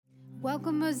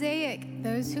Welcome, Mosaic,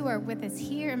 those who are with us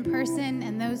here in person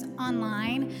and those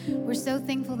online. We're so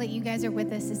thankful that you guys are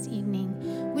with us this evening.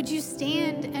 Would you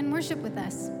stand and worship with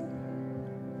us?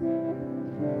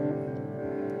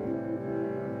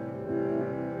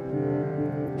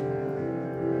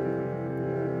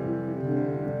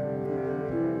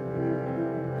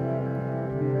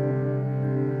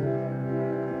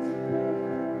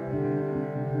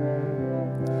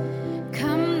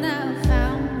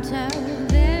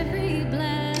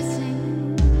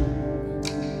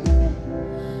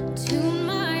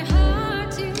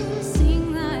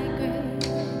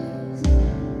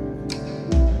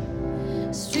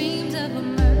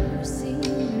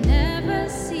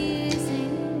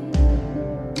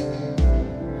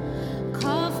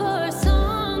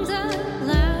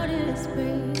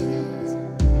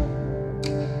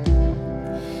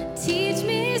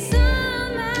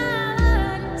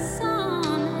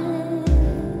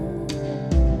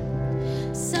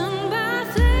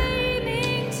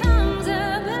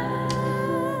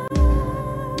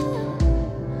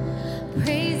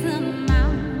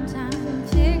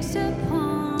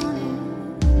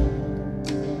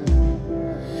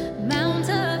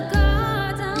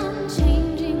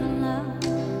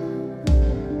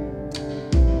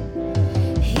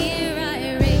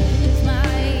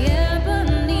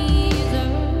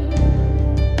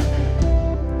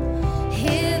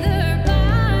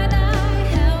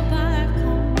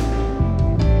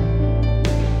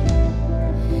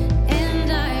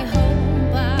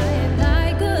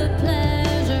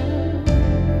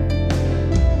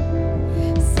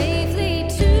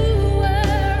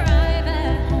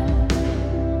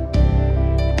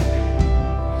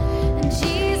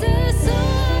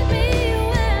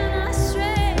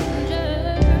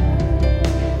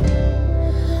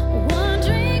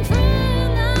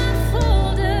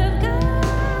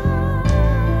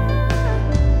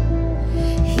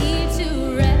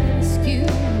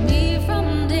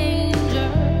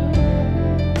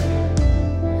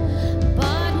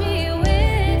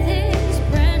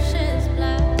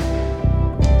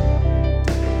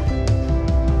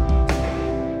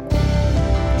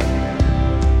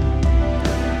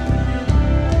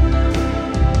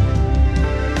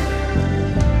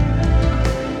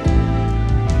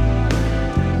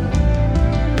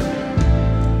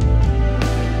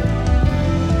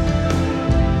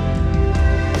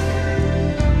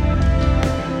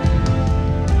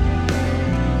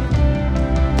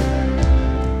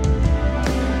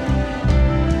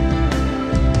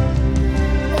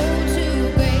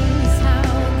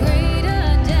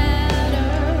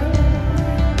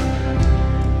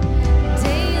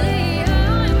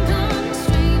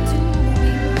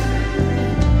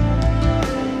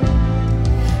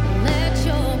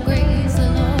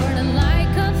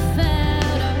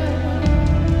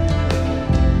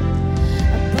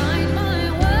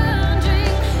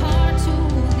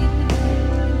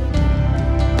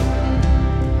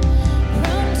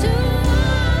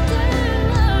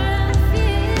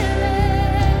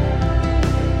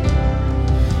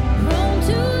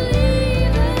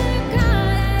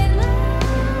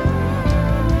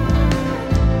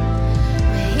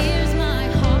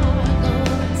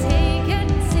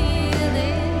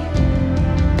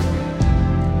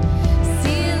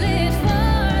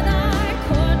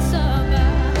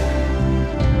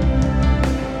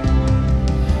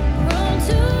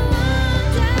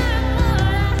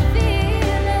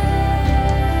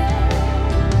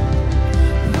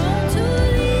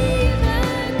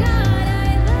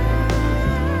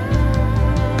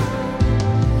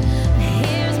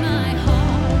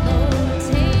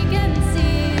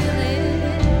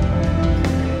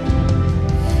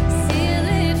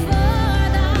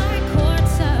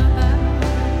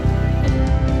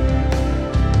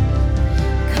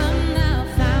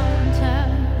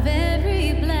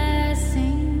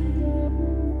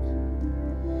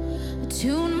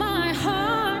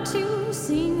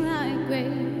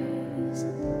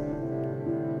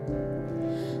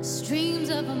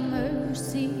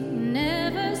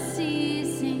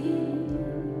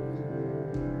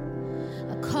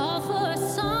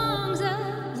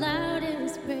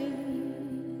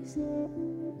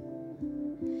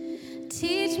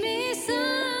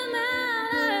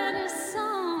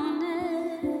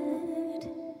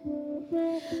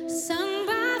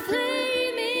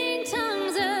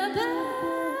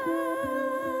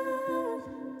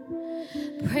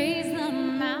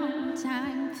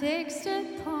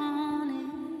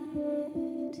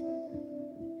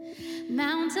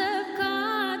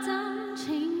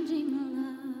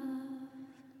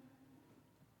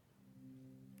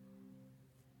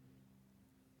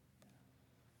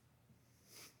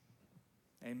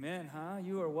 Amen. huh?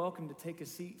 You are welcome to take a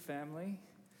seat, family.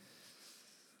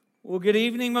 Well, good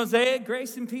evening, Mosaic.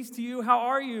 Grace and peace to you. How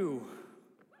are you?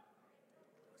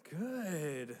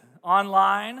 Good.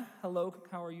 Online, hello,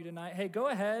 how are you tonight? Hey, go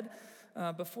ahead.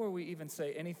 Before we even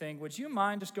say anything, would you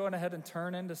mind just going ahead and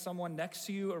turning to someone next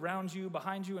to you, around you,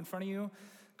 behind you, in front of you?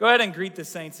 Go ahead and greet the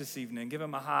saints this evening. Give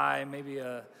them a hi, maybe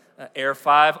a air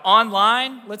five.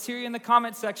 Online, let's hear you in the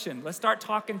comment section. Let's start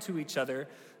talking to each other.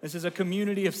 This is a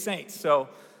community of saints, so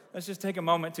let's just take a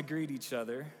moment to greet each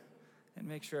other and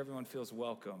make sure everyone feels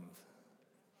welcomed.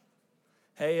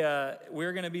 Hey,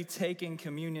 we're going to be taking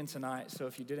communion tonight, so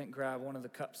if you didn't grab one of the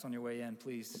cups on your way in,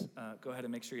 please go ahead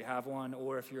and make sure you have one,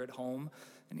 or if you're at home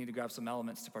and need to grab some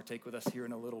elements to partake with us here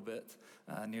in a little bit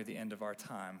near the end of our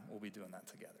time, we'll be doing that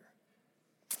together.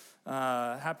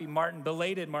 Happy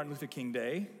belated Martin Luther King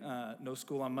Day. No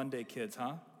school on Monday, kids,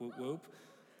 huh? Whoop, whoop.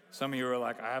 Some of you are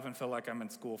like, I haven't felt like I'm in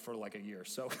school for like a year,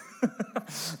 so.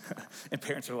 And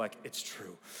parents are like, it's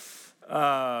true.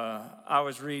 I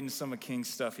was reading some of King's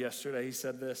stuff yesterday. He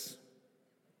said this: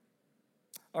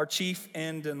 our chief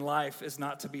end in life is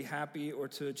not to be happy or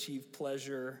to achieve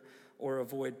pleasure or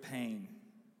avoid pain,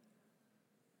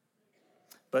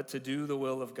 but to do the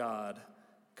will of God,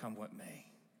 come what may.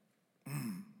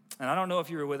 And I don't know if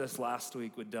you were with us last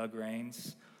week with Doug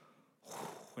Raines,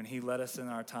 when he led us in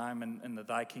our time in the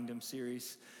Thy Kingdom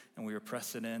series, and we were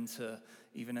pressing into,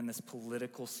 even in this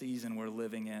political season we're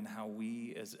living in, how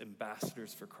we as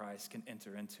ambassadors for Christ can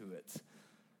enter into it.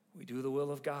 We do the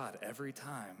will of God every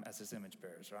time as his image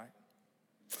bearers,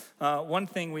 right? One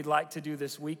thing we'd like to do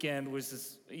this weekend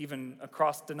was even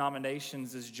across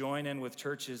denominations is join in with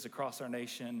churches across our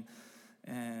nation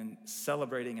and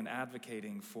celebrating and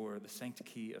advocating for the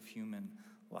sanctity of human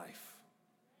life.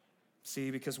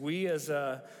 See, because we as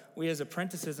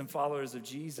apprentices and followers of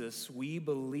Jesus, we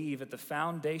believe at the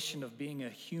foundation of being a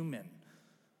human,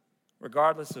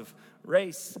 regardless of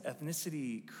race,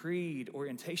 ethnicity, creed,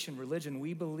 orientation, religion,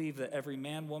 we believe that every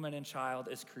man, woman, and child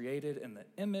is created in the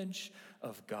image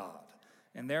of God,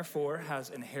 and therefore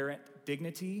has inherent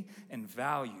dignity and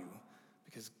value,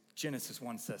 because Genesis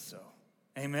 1 says so.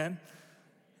 Amen?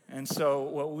 And so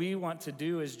what we want to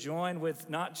do is join with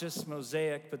not just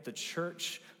Mosaic, but the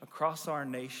church across our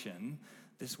nation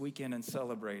this weekend in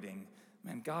celebrating.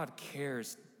 Man, God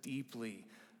cares deeply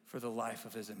for the life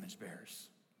of his image bearers.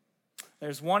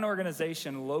 There's one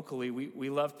organization locally we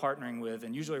love partnering with,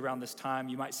 and usually around this time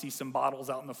you might see some bottles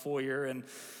out in the foyer, and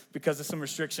because of some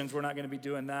restrictions we're not going to be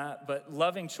doing that. But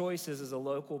Loving Choices is a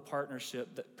local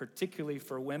partnership that particularly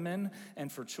for women and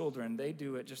for children, they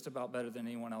do it just about better than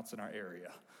anyone else in our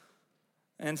area.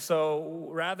 And so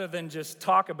rather than just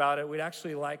talk about it, we'd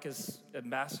actually like, as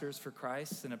ambassadors for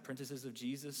Christ and apprentices of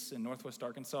Jesus in Northwest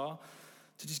Arkansas,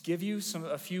 to just give you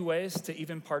a few ways to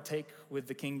even partake with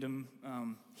the kingdom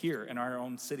here in our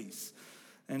own cities.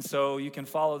 And so you can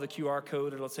follow the QR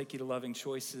code. It'll take you to Loving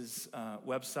Choices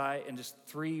website, and just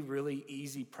 3 really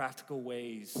easy, practical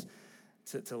ways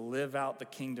to live out the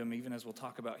kingdom, even as we'll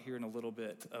talk about here in a little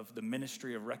bit, of the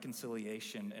ministry of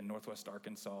reconciliation in Northwest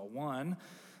Arkansas. One,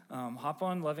 hop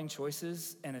on Loving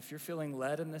Choices, and if you're feeling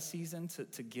led in this season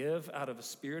to give out of a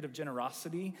spirit of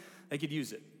generosity, they could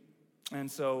use it. And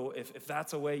so if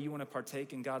that's a way you want to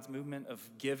partake in God's movement of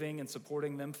giving and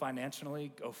supporting them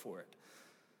financially, go for it.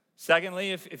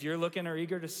 Secondly, if you're looking or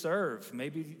eager to serve,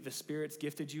 maybe the Spirit's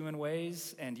gifted you in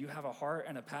ways and you have a heart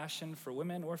and a passion for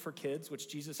women or for kids, which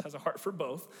Jesus has a heart for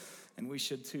both, and we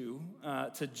should too,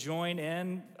 to join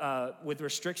in with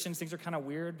restrictions. Things are kind of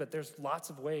weird, but there's lots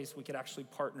of ways we could actually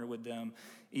partner with them,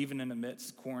 even in the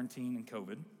midst of quarantine and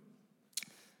COVID.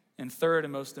 And third,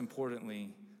 and most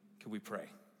importantly, could we pray?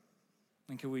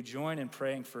 And can we join in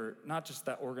praying for not just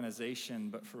that organization,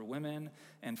 but for women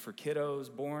and for kiddos,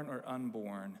 born or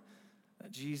unborn,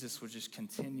 that Jesus would just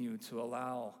continue to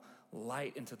allow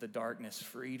light into the darkness,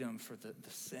 freedom for the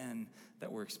sin that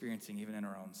we're experiencing even in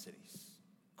our own cities.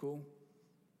 Cool?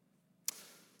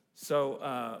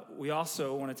 So we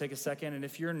also want to take a second, and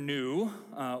if you're new,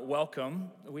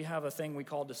 welcome. We have a thing we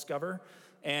call Discover.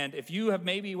 And if you have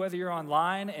maybe, whether you're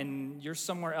online and you're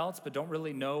somewhere else but don't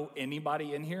really know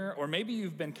anybody in here, or maybe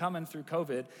you've been coming through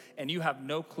COVID and you have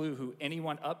no clue who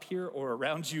anyone up here or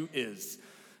around you is,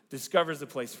 Discover's the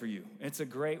place for you. It's a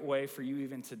great way for you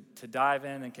even to dive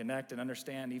in and connect and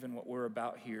understand even what we're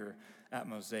about here at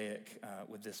Mosaic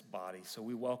with this body. So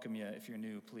we welcome you. If you're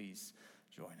new, please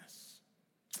join us.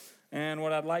 And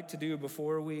what I'd like to do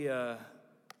before we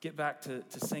get back to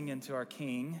singing to our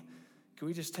King, can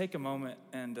we just take a moment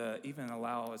and even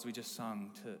allow, as we just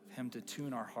sung, him to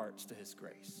tune our hearts to his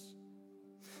grace?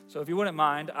 So if you wouldn't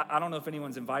mind, I don't know if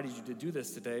anyone's invited you to do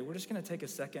this today. We're just going to take a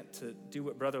second to do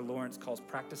what Brother Lawrence calls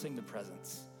practicing the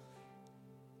presence.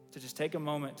 To just take a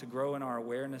moment to grow in our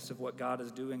awareness of what God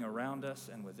is doing around us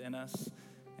and within us,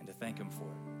 and to thank him for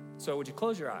it. So would you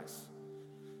close your eyes?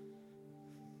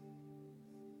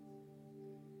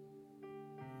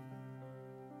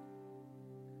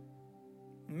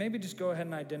 Maybe just go ahead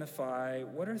and identify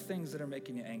what are things that are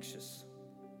making you anxious,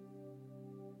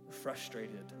 or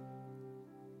frustrated,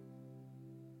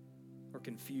 or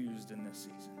confused in this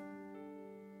season.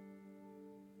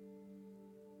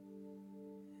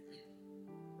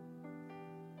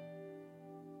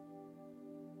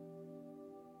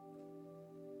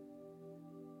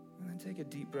 And then take a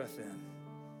deep breath in.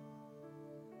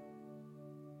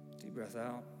 Deep breath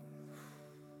out.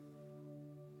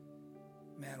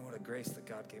 Man, what a grace that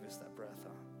God gave us that breath,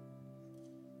 huh?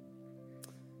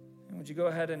 And would you go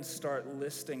ahead and start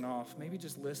listing off, maybe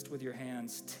just list with your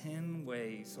hands 10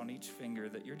 ways on each finger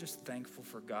that you're just thankful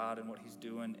for God and what he's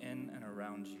doing in and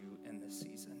around you in this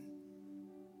season.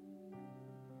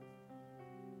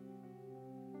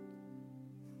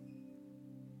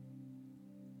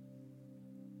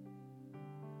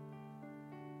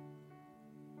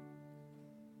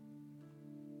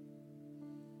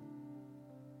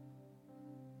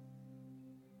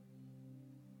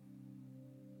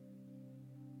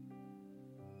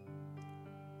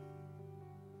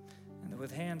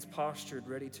 With hands postured,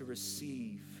 ready to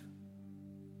receive,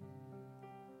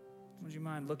 would you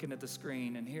mind looking at the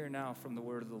screen and hear now from the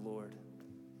word of the Lord?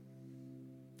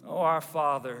 Oh, our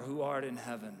Father, who art in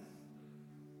heaven,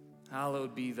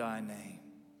 hallowed be thy name.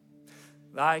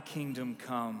 Thy kingdom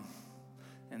come,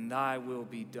 and thy will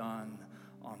be done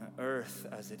on earth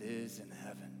as it is in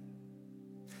heaven.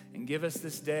 And give us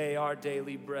this day our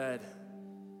daily bread,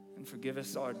 and forgive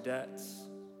us our debts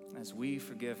as we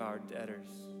forgive our debtors.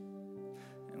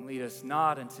 And lead us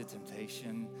not into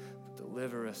temptation, but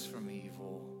deliver us from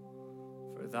evil.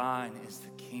 For thine is the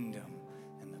kingdom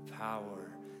and the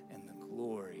power and the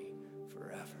glory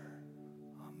forever.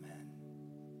 Amen.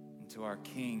 And to our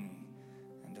King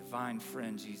and divine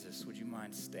friend Jesus, would you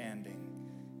mind standing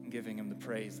and giving him the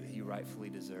praise that he rightfully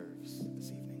deserves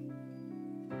this evening?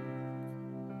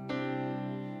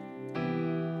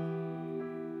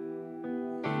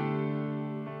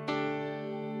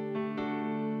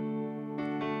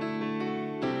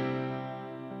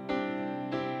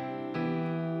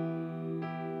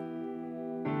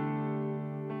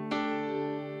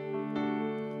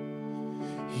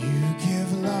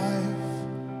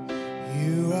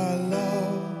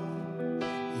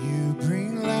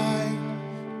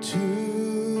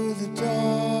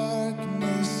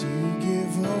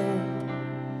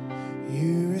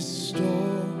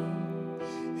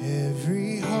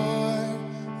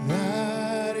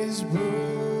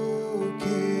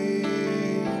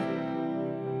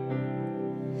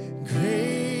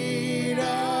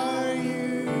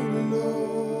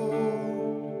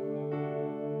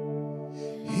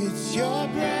 It's your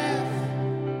breath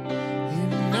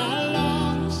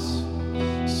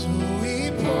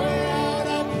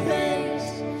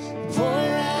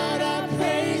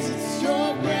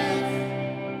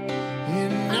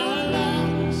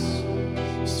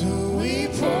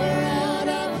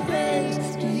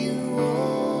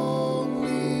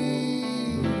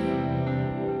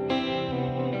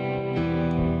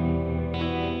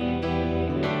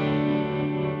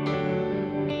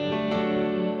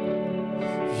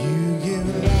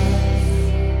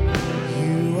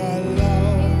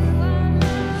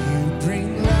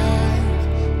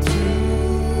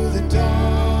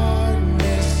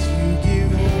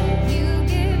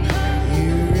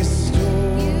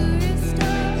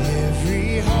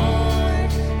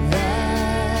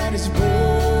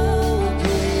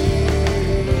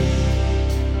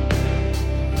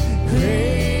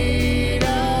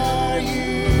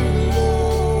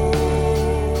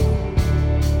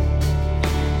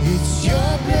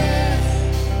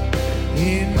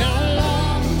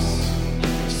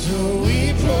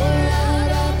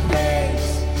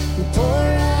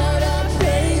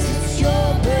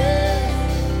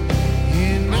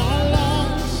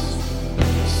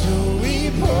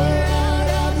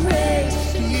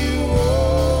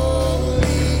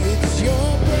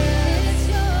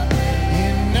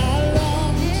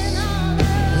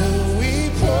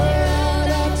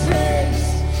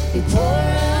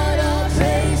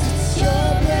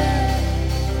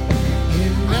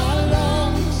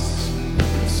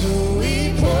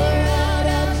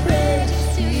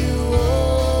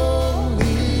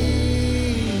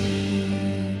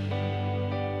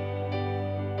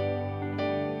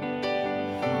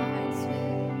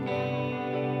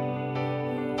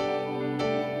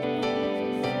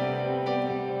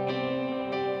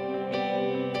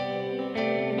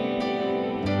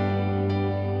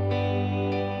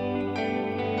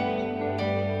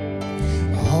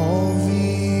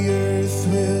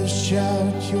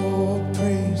your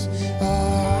praise. Our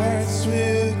hearts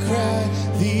will cry,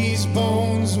 these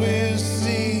bones will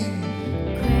sing.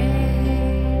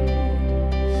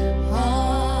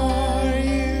 Are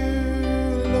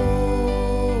you,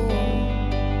 Lord?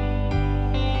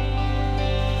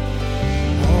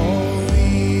 All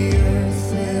the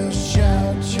earth will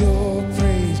shout your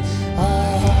praise.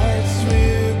 Our hearts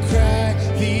will cry,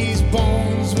 these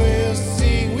bones will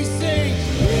sing. We sing,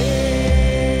 great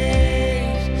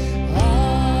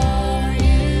are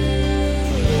you,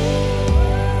 Lord.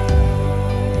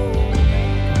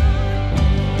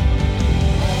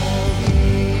 All the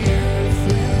earth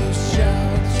will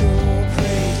shout your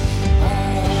praise.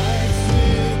 Our hearts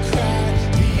will cry,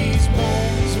 these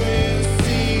bones will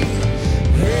sing.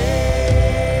 Great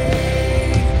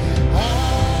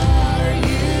are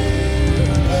you,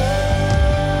 Lord.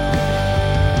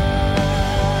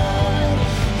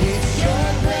 It's your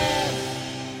breath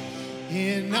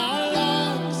in our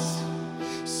lungs,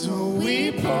 so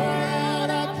we pour out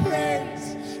our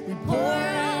praise. We pour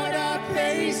out our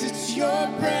praise. It's your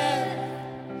breath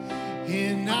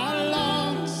in our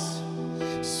lungs,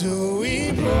 so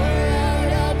we pour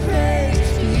out our praise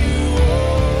to you.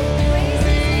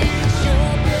 Only it's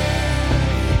your breath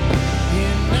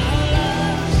in our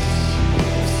lungs,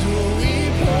 so we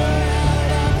pour out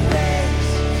our praise.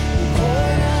 We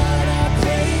pour out our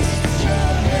praise. It's your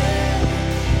breath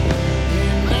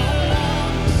in our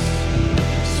lungs,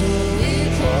 so we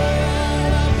pour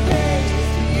out our praise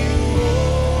to you.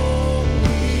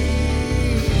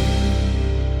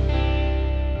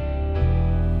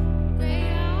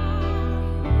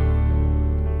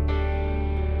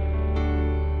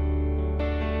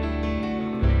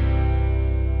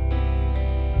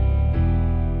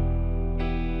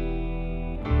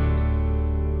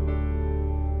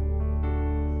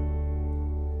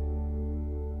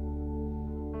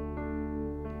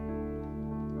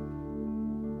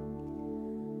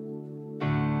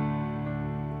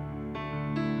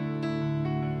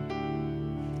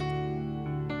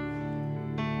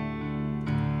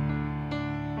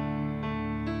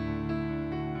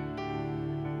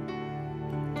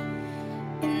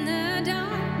 In the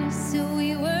darkness, so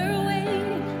we were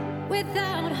waiting,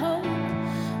 without hope,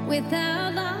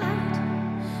 without light,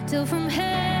 till from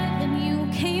heaven you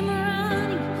came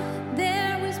running.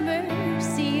 There was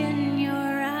mercy in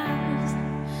your eyes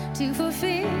to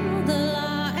fulfill the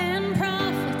law and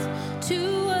prophets. To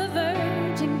a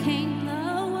virgin came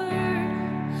the word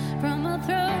from a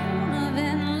throne of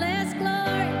endless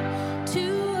glory to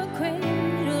a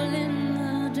cradle in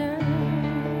the dirt.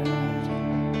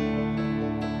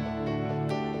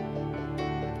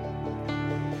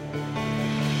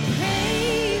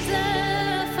 Praise the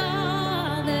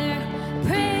Father,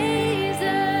 praise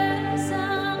the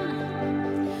Son,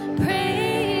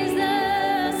 praise the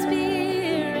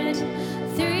Spirit,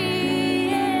 three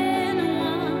in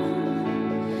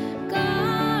one.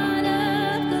 God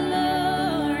of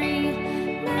glory,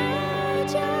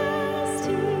 majesty,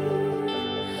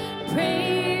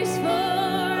 praise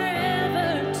forever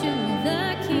to the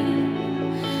King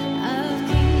of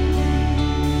kings.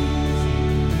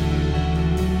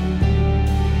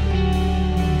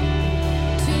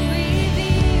 To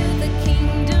reveal the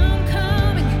kingdom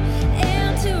coming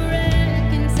and to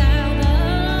reconcile the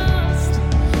lost,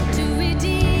 to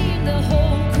redeem the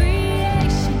whole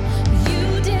creation. You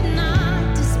did not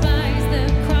despise the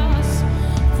cross,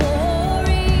 for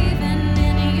even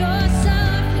in your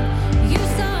suffering you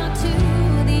saw to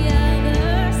the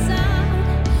other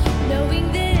side, knowing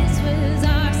this was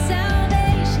our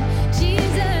salvation.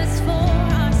 Jesus, for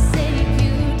our sake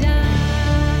you died.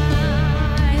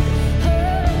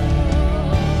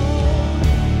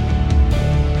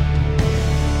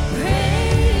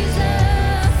 Praise the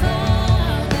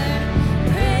Father,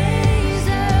 praise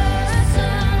the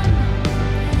Son,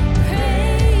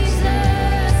 praise the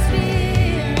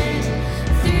Spirit,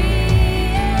 three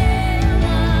in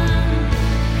one.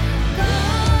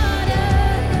 God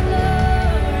of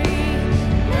glory,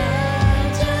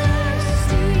 majesty,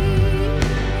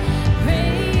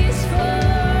 praise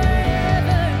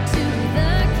forever to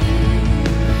the King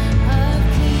of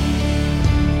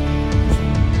kings.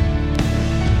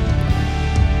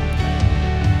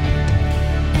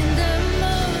 In the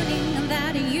morning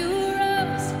that you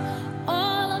rose,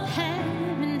 all of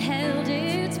heaven held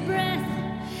its breath,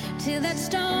 till that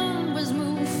stone was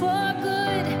moved for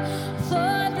good,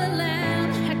 for the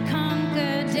Lamb had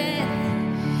conquered death.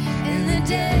 And the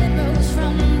dead rose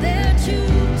from their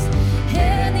tombs,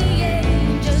 and the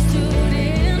angels stood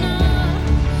in awe,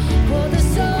 for the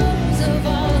souls of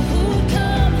all who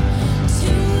come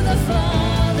to the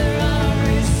Father are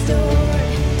restored,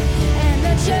 and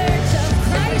the church of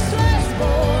Christ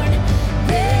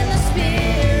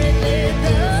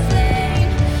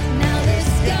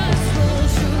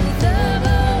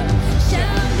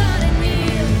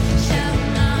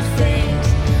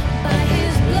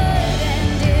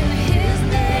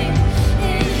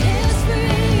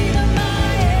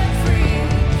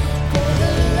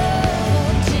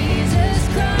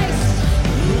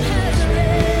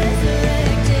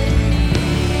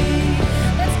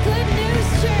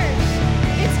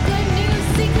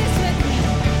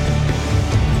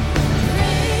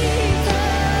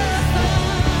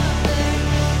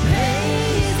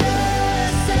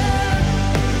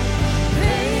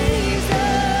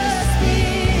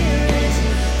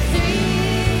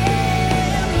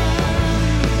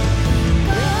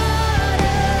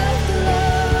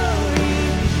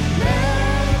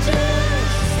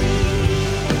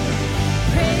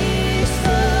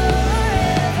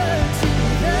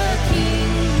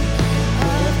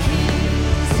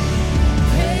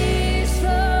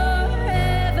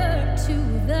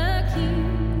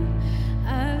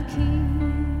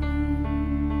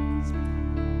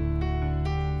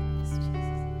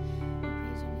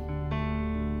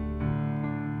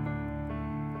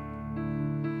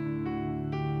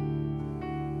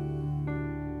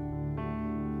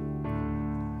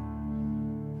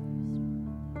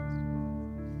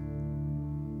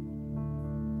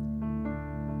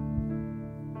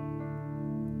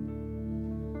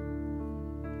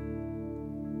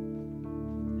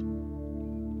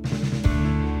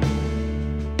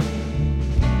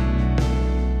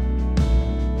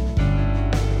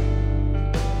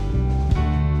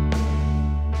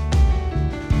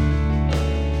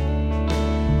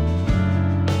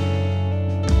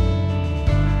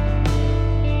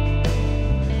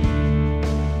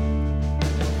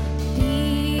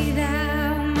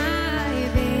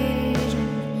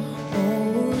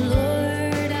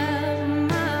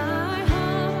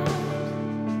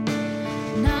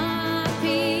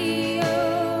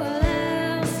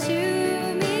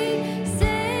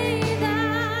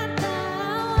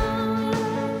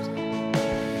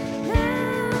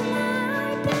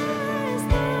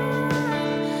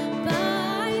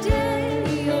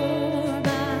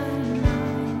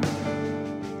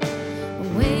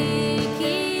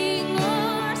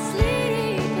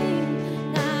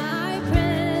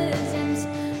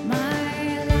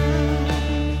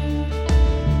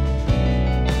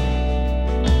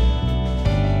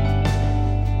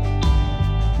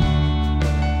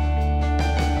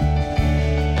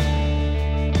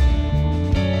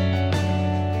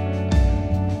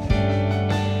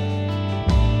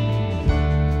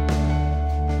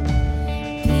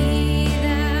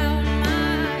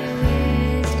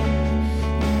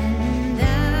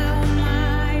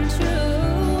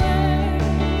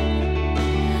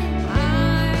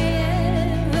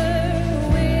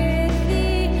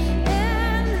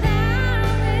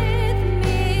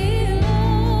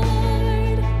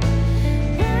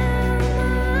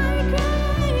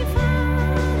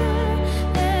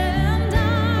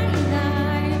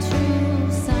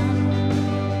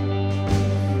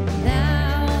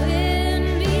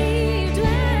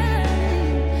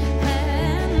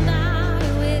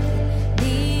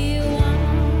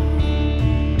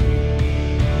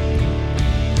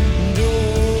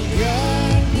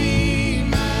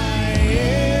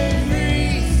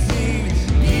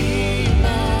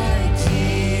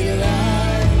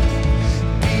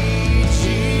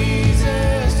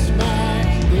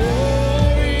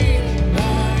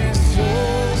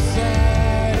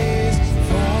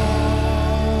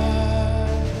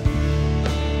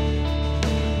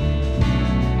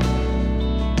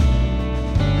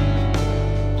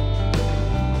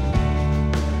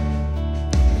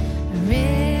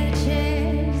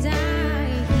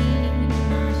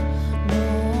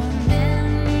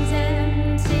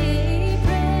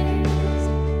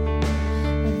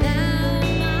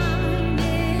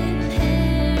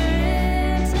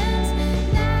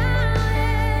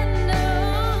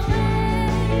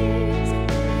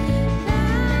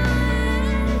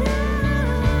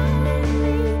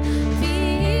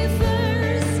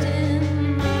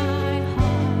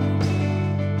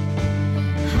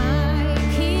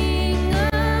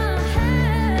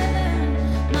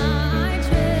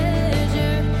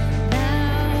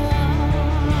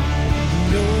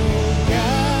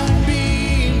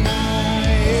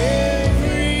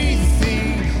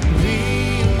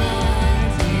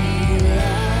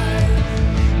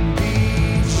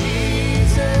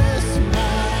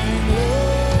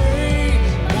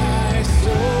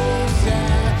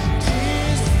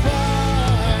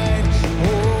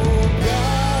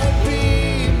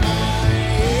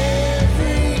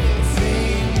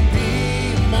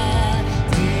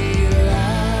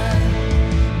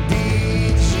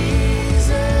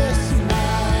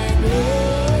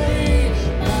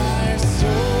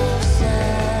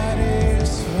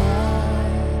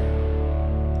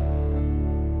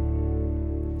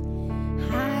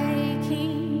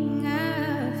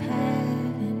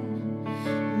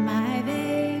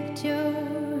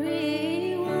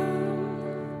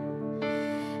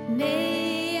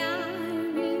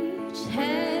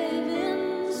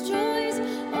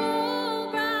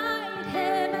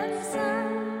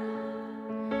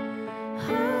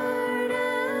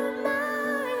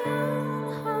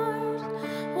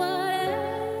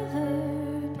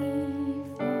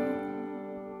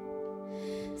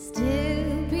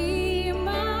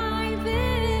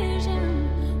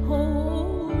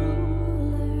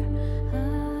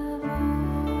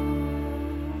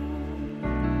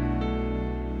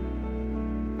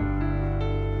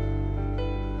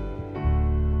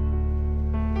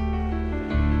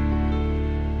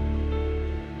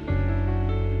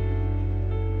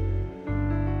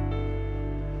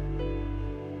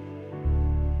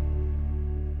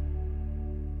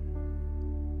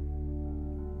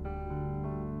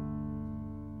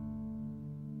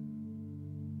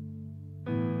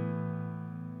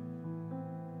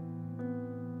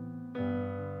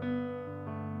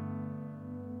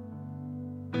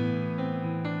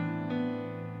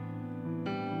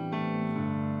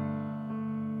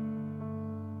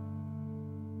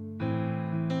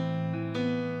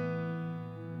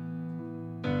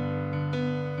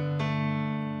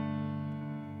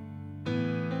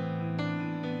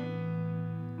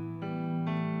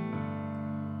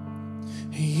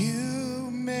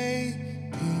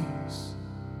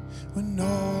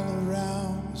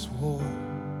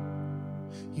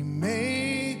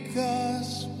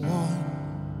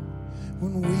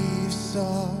when we've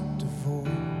sought divorce.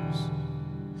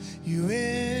 You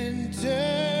intervene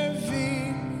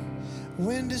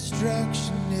when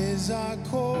destruction is our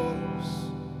course.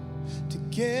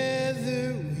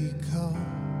 Together we come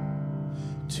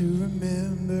to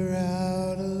remember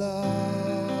how to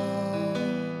love.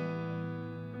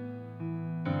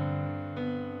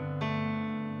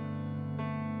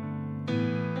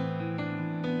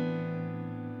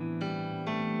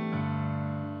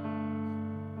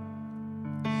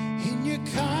 In your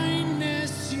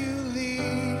kindness you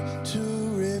lead to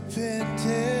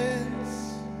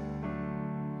repentance.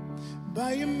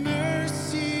 By your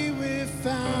mercy we're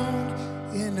found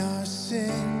in our sin.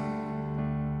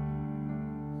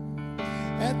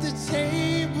 At the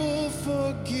table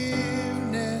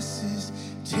forgiveness is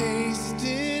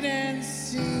tasted and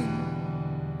seen.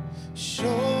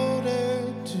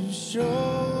 Shoulder to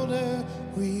shoulder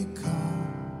we come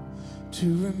to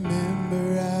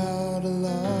remember how to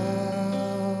love.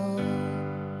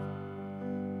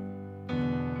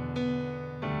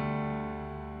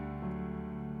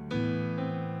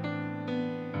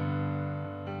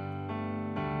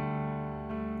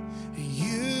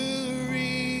 You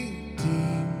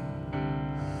redeem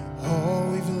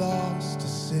all we've lost to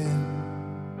sin.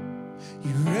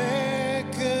 You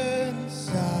reconcile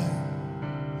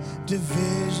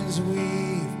divisions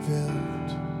we've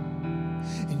built,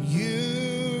 and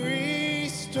you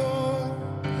restore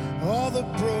all the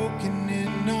broken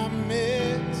in our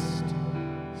midst.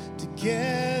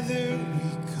 Together we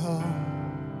come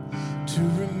to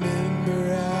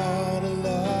remember how to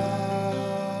love.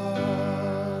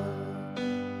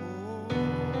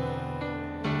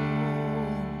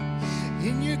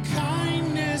 In your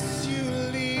kindness you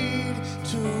lead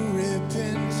to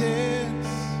repentance.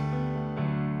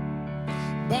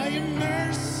 By your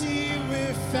mercy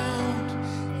we're found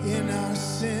in our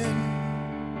sin.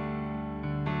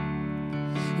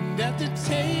 And at the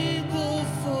table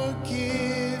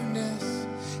forgiveness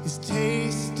is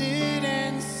tasted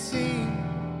and seen.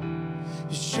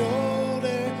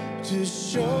 Shoulder to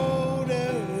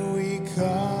shoulder we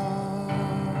come.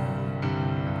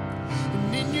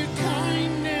 And in your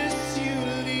kindness you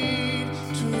lead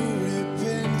to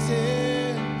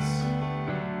repentance.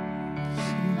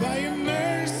 And by your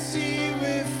mercy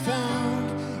we're found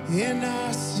in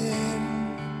our sin.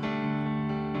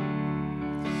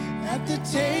 At the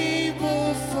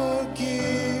table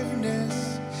forgiveness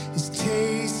is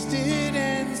tasted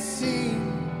and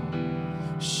seen.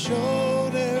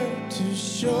 Shoulder to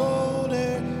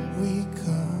shoulder we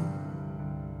come.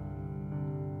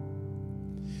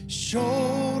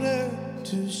 Shoulder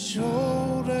to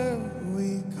shoulder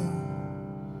we come.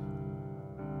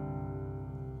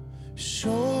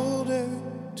 Shoulder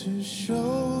to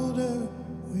shoulder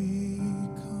we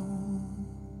come.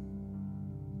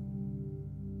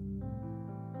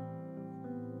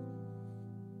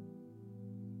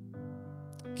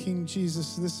 King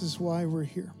Jesus, this is why we're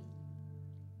here.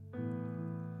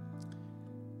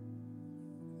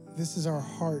 This is our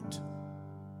heart.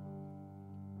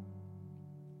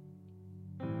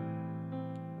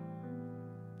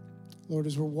 Lord,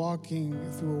 as we're walking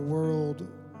through a world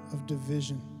of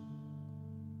division,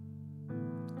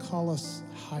 call us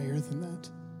higher than that.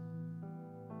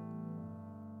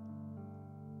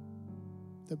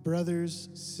 That brothers,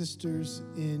 sisters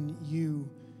in you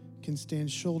can stand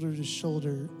shoulder to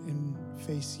shoulder and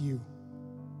face you.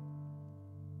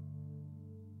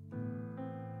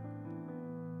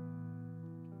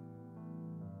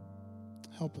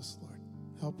 Help us, Lord.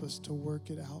 Help us to work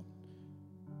it out.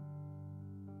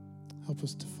 Help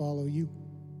us to follow you.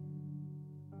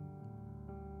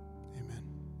 Amen.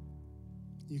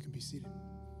 You can be seated.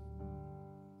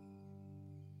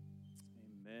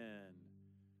 Amen.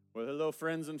 Well, hello,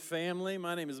 friends and family.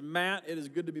 My name is Matt. It is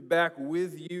good to be back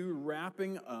with you,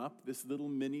 wrapping up this little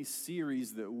mini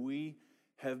series that we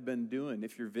have been doing.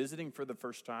 If you're visiting for the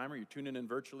first time or you're tuning in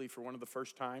virtually for one of the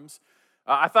first times,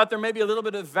 I thought there may be a little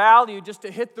bit of value just to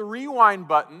hit the rewind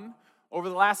button over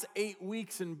the last 8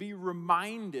 weeks and be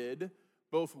reminded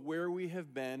both where we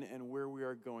have been and where we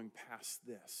are going past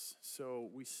this.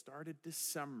 So we started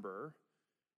December.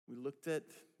 We looked at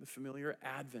the familiar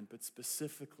Advent, but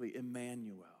specifically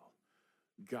Emmanuel,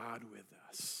 God with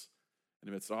us. And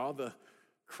amidst all the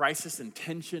crisis and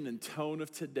tension and tone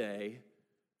of today,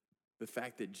 the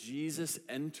fact that Jesus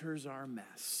enters our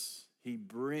mess. He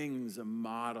brings a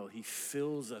model. He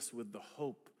fills us with the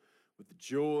hope, with the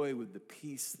joy, with the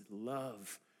peace, the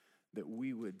love, that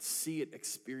we would see it,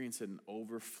 experience it, and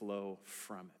overflow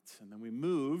from it. And then we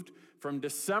moved from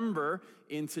December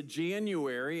into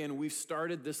January, and we've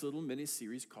started this little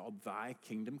mini-series called Thy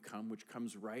Kingdom Come, which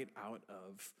comes right out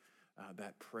of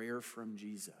that prayer from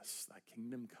Jesus, thy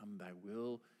kingdom come, thy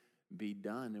will be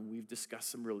done. And we've discussed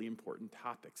some really important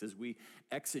topics as we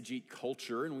exegete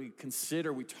culture and we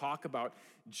talk about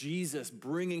Jesus,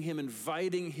 bringing him,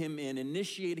 inviting him in,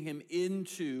 initiating him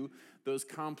into those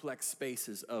complex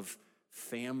spaces of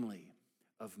family,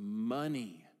 of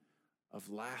money, of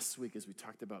last week as we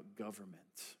talked about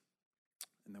government,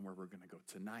 and then where we're going to go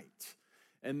tonight.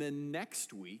 And then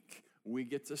next week, we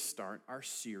get to start our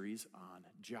series on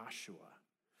Joshua.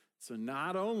 So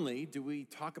not only do we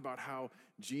talk about how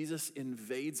Jesus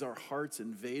invades our hearts,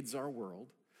 invades our world,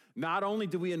 not only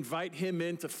do we invite him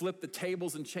in to flip the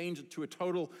tables and change it to a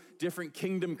total different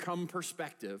kingdom come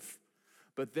perspective,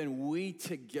 but then we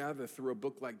together through a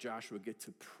book like Joshua get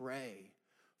to pray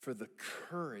for the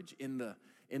courage in the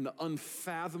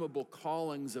unfathomable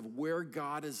callings of where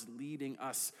God is leading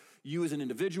us, you as an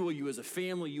individual, you as a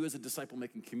family, you as a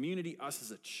disciple-making community, us as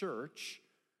a church,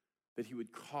 that he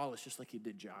would call us just like he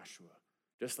did Joshua,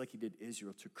 just like he did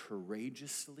Israel, to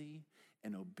courageously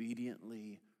and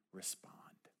obediently respond.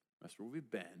 That's where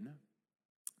we've been.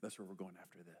 That's where we're going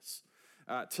after this.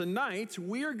 Tonight,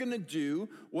 we are going to do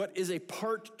what is a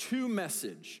part 2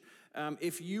 message.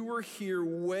 If you were here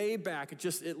way back,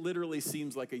 it literally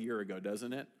seems like a year ago,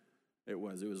 doesn't it? It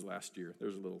was last year.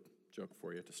 There's a little joke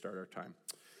for you to start our time.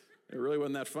 It really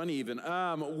wasn't that funny even.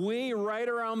 We, right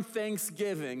around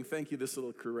Thanksgiving, thank you, this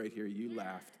little crew right here, you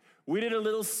laughed. We did a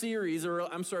little series,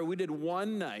 we did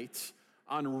one night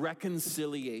on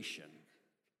reconciliation.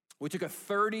 We took a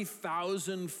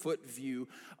 30,000-foot view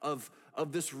of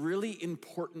this really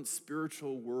important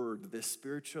spiritual word, this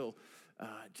spiritual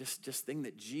just thing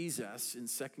that Jesus in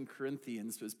 2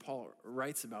 Corinthians, as Paul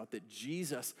writes about, that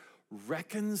Jesus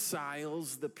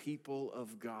reconciles the people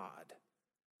of God.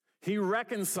 He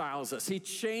reconciles us. He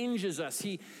changes us.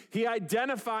 He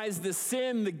identifies the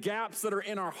sin, the gaps that are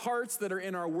in our hearts, that are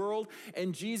in our world,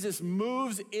 and Jesus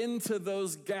moves into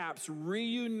those gaps,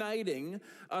 reuniting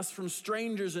us from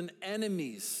strangers and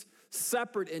enemies,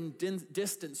 separate and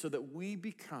distant, so that we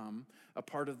become a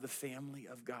part of the family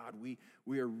of God.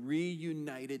 We are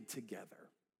reunited together.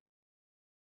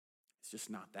 It's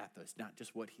just not that, though. It's not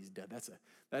just what he's done.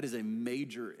 That is a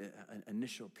major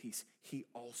initial piece.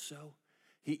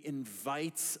 He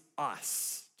invites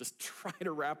us. Just try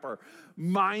to wrap our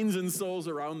minds and souls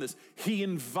around this. He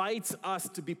invites us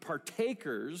to be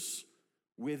partakers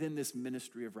within this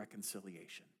ministry of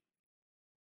reconciliation.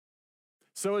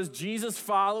 So as Jesus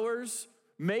followers,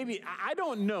 I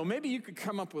don't know, maybe you could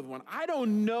come up with one. I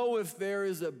don't know if there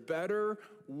is a better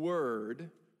word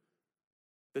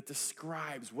that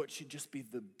describes what should just be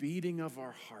the beating of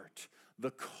our heart,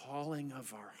 the calling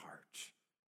of our heart,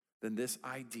 than this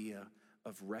idea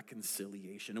of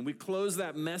reconciliation. And we close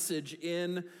that message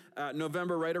in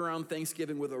November, right around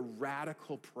Thanksgiving, with a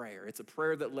radical prayer. It's a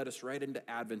prayer that led us right into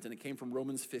Advent, and it came from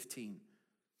Romans 15.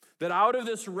 That out of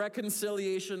this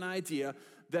reconciliation idea,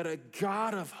 that a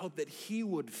God of hope, that he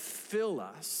would fill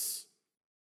us,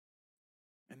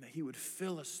 and that he would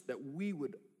fill us, that we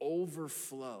would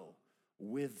overflow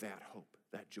with that hope,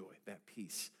 that joy, that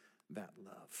peace, that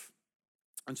love.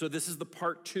 And so this is the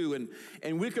part 2,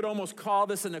 and we could almost call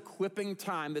this an equipping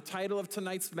time. The title of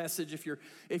tonight's message, if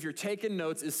you're taking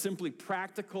notes, is simply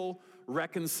Practical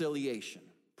Reconciliation.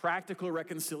 Practical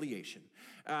Reconciliation.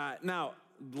 Now,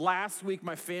 last week,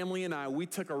 my family and I, we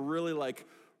took a really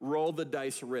roll the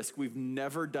dice risk. We've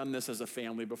never done this as a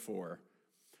family before.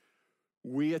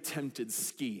 We attempted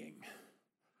skiing.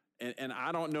 And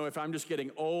I don't know if I'm just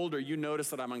getting old or you notice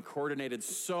that I'm uncoordinated.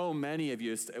 So many of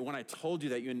you, when I told you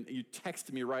that, you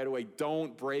texted me right away,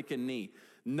 don't break a knee.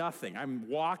 Nothing. I'm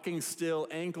walking still,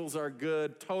 ankles are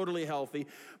good, totally healthy.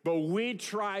 But we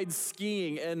tried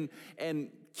skiing, and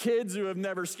kids who have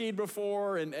never skied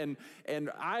before, and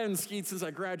I haven't skied since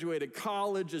I graduated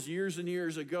college, just years and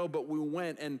years ago, but we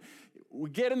went, and we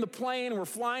get in the plane, we're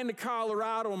flying to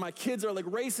Colorado, and my kids are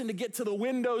racing to get to the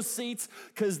window seats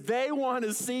because they want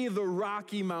to see the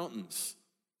Rocky Mountains.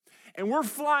 And we're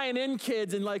flying in,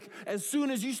 kids, and as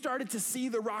soon as you started to see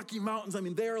the Rocky Mountains,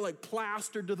 they're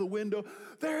plastered to the window.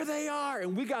 There they are.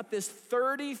 And we got this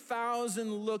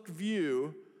 30,000 look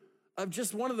view of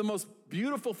just one of the most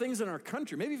beautiful things in our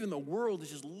country. Maybe even the world is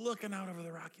just looking out over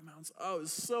the Rocky Mountains. Oh, it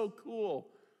was so cool.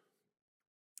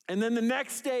 And then the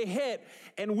next day hit,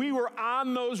 and we were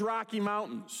on those Rocky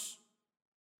Mountains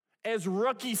as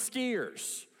rookie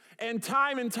skiers. And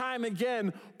time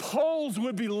again, poles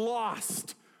would be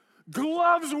lost.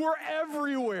 Gloves were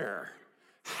everywhere.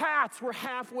 Hats were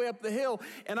halfway up the hill.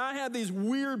 And I had these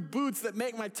weird boots that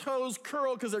make my toes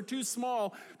curl because they're too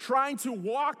small, trying to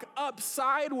walk up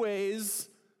sideways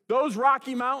those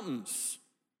Rocky Mountains.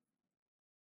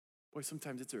 Boy,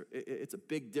 sometimes it's a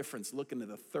big difference looking at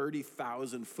a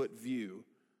 30,000-foot view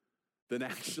than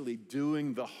actually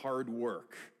doing the hard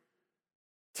work,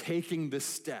 taking the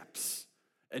steps,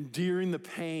 enduring the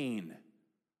pain.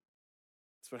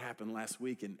 That's what happened last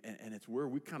week, and it's where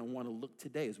we kind of want to look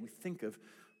today as we think of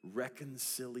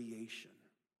reconciliation.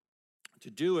 To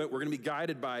do it, we're going to be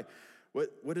guided by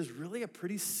what is really a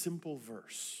pretty simple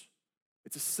verse.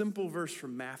 It's a simple verse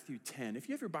from Matthew 10. If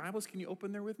you have your Bibles, can you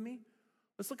open there with me?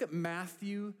 Let's look at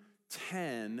Matthew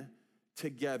 10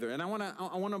 together. And I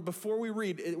want to, before we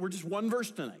read, we're just one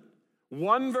verse tonight.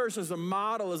 One verse as a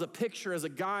model, as a picture, as a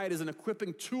guide, as an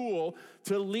equipping tool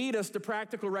to lead us to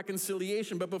practical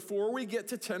reconciliation. But before we get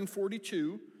to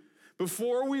 10:42,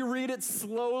 before we read it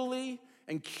slowly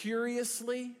and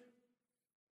curiously,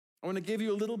 I want to give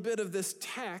you a little bit of this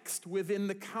text within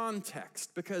the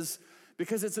context because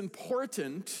it's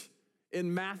important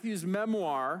in Matthew's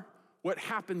memoir what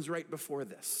happens right before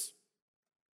this.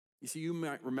 You see, you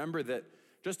might remember that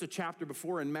just a chapter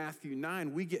before in Matthew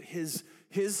 9, we get his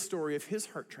story of his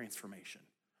heart transformation.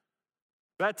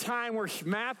 That time where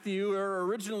Matthew, or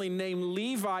originally named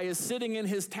Levi, is sitting in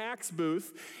his tax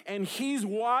booth and he's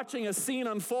watching a scene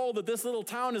unfold that this little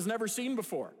town has never seen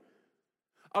before.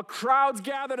 A crowd's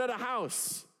gathered at a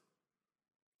house.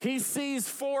 He sees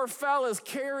four fellas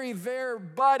carry their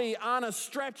buddy on a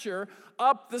stretcher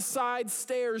up the side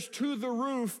stairs to the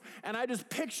roof. And I just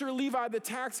picture Levi the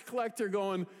tax collector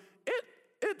going,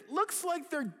 it looks like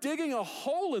they're digging a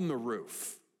hole in the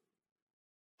roof.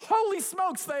 Holy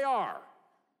smokes, they are.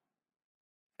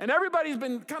 And everybody's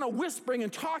been kind of whispering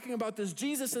and talking about this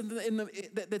Jesus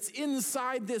that's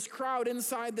inside this crowd,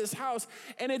 inside this house.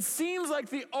 And it seems like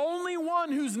the only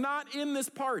one who's not in this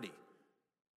party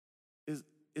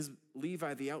is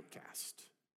Levi the outcast.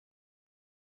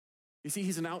 You see,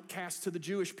 he's an outcast to the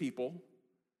Jewish people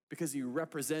because he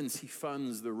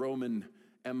funds the Roman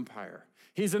Empire.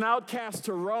 He's an outcast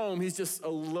to Rome. He's just a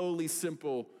lowly,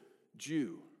 simple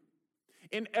Jew.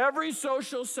 In every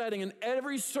social setting, in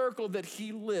every circle that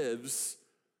he lives,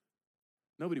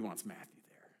 nobody wants Matthew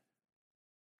there.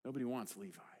 Nobody wants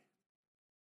Levi.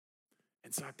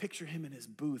 And so I picture him in his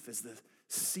booth as the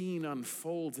scene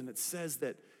unfolds, and it says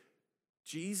that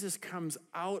Jesus comes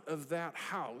out of that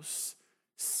house,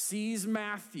 sees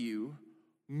Matthew,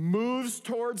 moves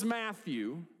towards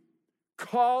Matthew,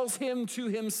 calls him to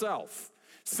himself,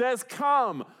 says,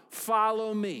 "Come,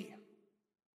 follow me."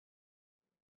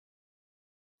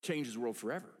 Changes the world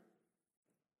forever.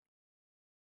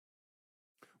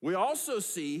 We also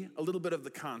see a little bit of the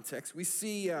context. We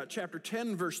see chapter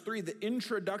 10, verse 3, the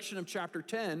introduction of chapter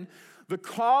 10, the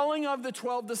calling of the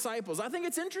 12 disciples. I think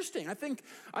it's interesting. I think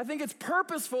it's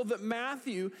purposeful that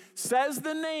Matthew says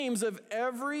the names of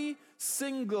every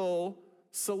single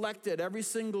selected, every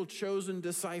single chosen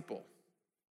disciple.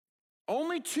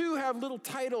 Only two have little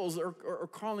titles or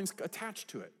callings attached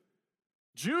to it.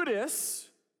 Judas,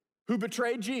 who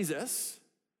betrayed Jesus,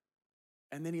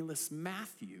 and then he lists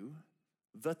Matthew,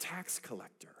 the tax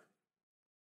collector.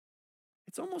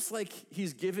 It's almost like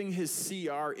he's giving his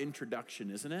CR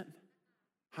introduction, isn't it?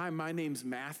 Hi, my name's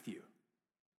Matthew.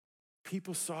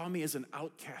 People saw me as an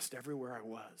outcast everywhere I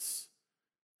was.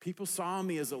 People saw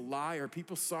me as a liar.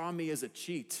 People saw me as a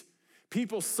cheat.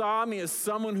 People saw me as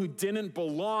someone who didn't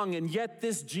belong, and yet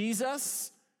this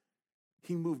Jesus,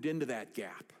 he moved into that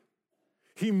gap.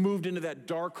 He moved into that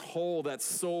dark hole, that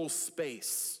soul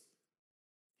space.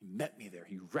 He met me there.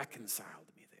 He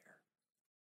reconciled me there.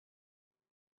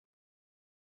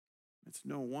 It's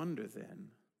no wonder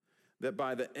then that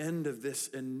by the end of this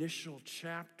initial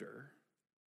chapter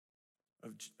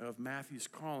of Matthew's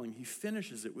calling, he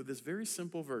finishes it with this very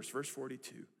simple verse, verse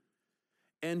 42.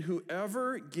 And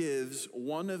whoever gives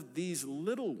one of these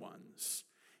little ones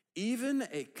even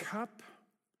a cup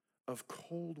of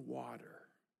cold water,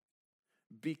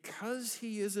 because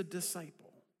he is a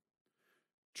disciple,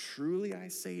 truly I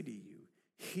say to you,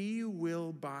 he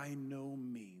will by no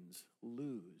means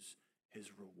lose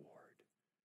his reward.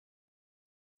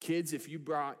 Kids, if you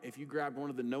grabbed one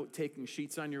of the note-taking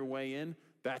sheets on your way in,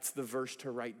 that's the verse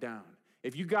to write down.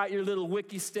 If you got your little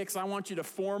wiki sticks, I want you to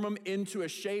form them into a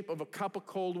shape of a cup of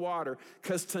cold water,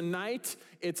 because tonight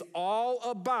it's all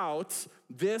about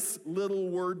this little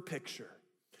word picture.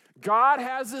 God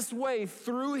has this way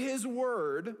through his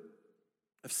word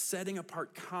of setting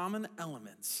apart common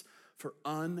elements for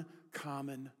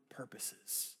uncommon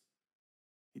purposes.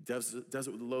 He does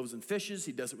it with loaves and fishes.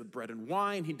 He does it with bread and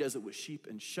wine. He does it with sheep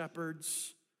and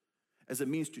shepherds as a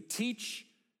means to teach,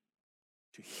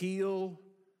 to heal,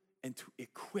 and to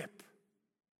equip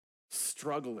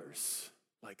strugglers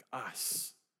like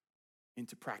us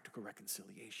into practical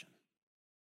reconciliation.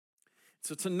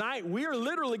 So tonight, we are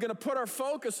literally going to put our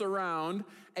focus around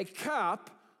a cup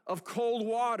of cold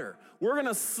water. We're going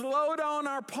to slow down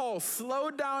our pulse, slow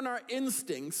down our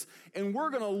instincts, and we're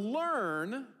going to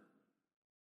learn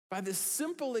by this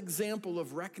simple example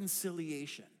of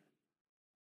reconciliation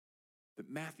that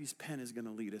Matthew's pen is going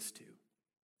to lead us to.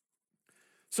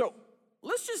 So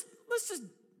let's just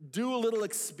do a little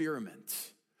experiment.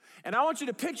 And I want you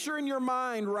to picture in your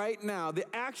mind right now the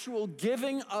actual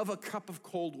giving of a cup of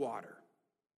cold water.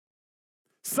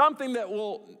 Something that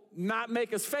will not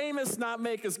make us famous, not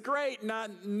make us great,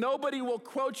 nobody will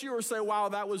quote you or say, wow,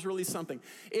 that was really something.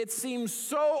 It seems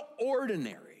so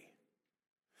ordinary.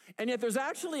 And yet there's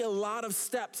actually a lot of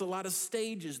steps, a lot of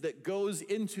stages that goes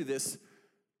into this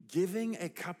giving a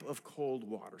cup of cold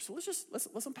water. So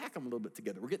let's unpack them a little bit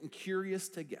together. We're getting curious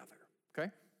together, okay?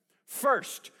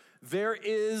 First, there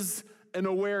is an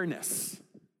awareness.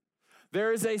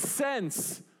 There is a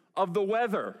sense of the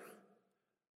weather.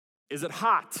 Is it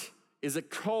hot? Is it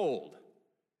cold?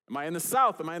 Am I in the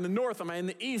south? Am I in the north? Am I in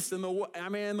the east? Am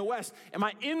I in the west? Am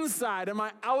I inside? Am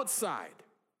I outside?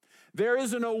 There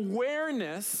is an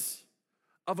awareness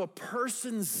of a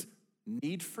person's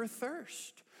need for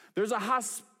thirst. There's a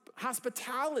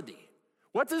hospitality.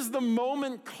 What does the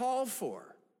moment call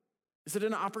for? Is it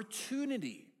an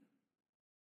opportunity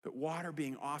that water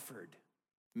being offered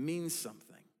means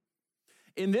something?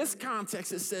 In this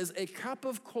context, it says a cup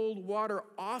of cold water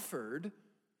offered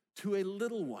to a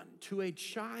little one, to a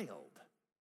child.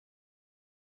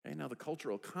 Okay, now the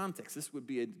cultural context, this would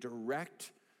be a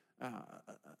direct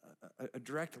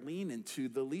lean into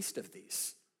the least of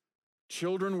these.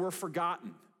 Children were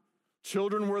forgotten.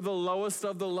 Children were the lowest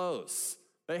of the lows.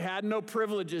 They had no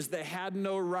privileges. They had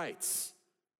no rights.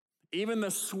 Even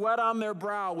the sweat on their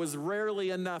brow was rarely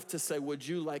enough to say, would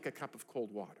you like a cup of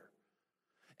cold water?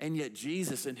 And yet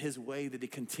Jesus, in his way that he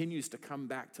continues to come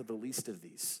back to the least of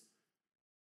these,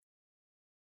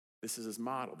 this is his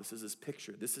model, this is his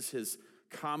picture, this is his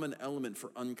common element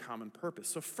for uncommon purpose.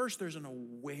 So first there's an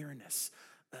awareness,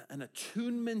 an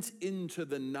attunement into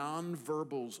the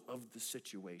nonverbals of the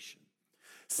situation.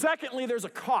 Secondly, there's a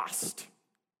cost.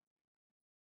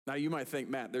 Now you might think,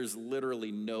 Matt, there's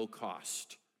literally no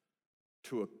cost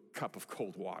to a cup of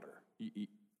cold water.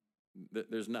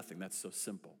 There's nothing, that's so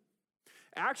simple.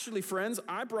 Actually, friends,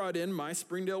 I brought in my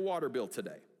Springdale water bill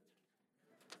today.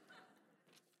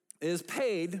 It is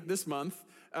paid this month,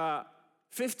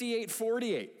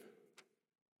 $58.48.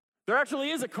 There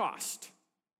actually is a cost.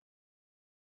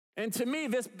 And to me,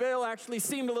 this bill actually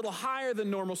seemed a little higher than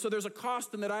normal, so there's a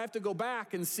cost in that I have to go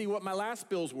back and see what my last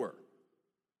bills were.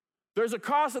 There's a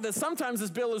cost of that sometimes this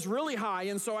bill is really high,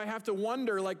 and so I have to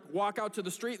wonder, like walk out to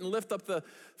the street and lift up the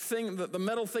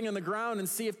metal thing in the ground and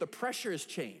see if the pressure has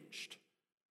changed.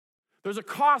 There's a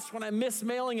cost when I miss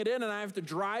mailing it in and I have to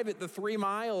drive it the 3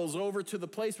 miles over to the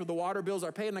place where the water bills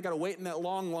are paid and I got to wait in that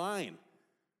long line.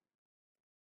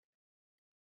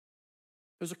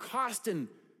 There's a cost in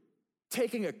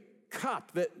taking a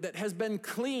cup that has been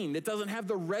cleaned. It doesn't have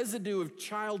the residue of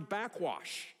child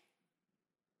backwash.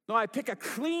 No, I pick a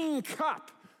clean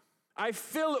cup. I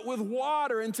fill it with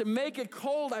water, and to make it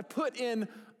cold, I put in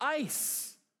ice.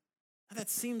 Now, that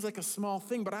seems like a small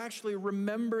thing, but I actually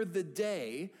remember the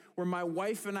day where my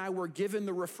wife and I were given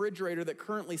the refrigerator that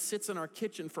currently sits in our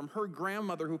kitchen from her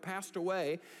grandmother who passed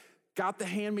away, got the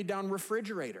hand-me-down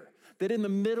refrigerator. That in the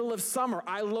middle of summer,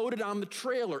 I loaded on the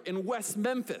trailer in West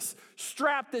Memphis,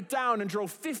 strapped it down, and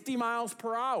drove 50 miles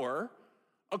per hour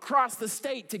across the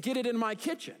state to get it in my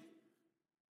kitchen.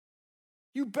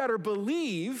 You better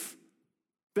believe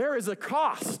there is a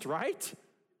cost, right?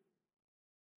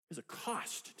 There's a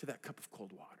cost to that cup of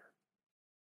cold water.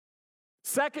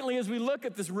 Secondly, as we look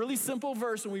at this really simple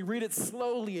verse and we read it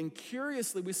slowly and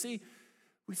curiously, we see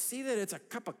that it's a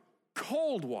cup of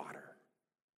cold water.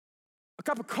 A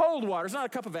cup of cold water is not a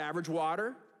cup of average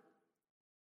water,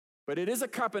 but it is a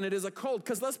cup and it is a cold.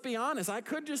 Because let's be honest, I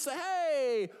could just say,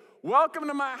 hey, welcome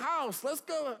to my house. Let's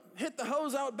go hit the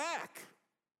hose out back.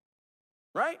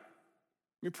 Right?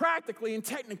 I mean, practically and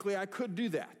technically, I could do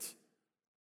that.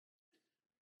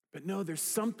 But no, there's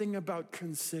something about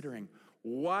considering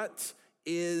what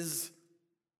is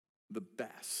the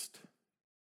best?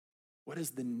 What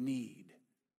is the need?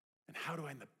 And how do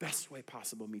I, in the best way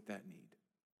possible, meet that need?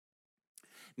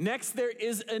 Next, there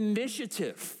is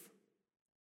initiative.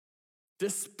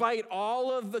 Despite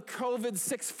all of the COVID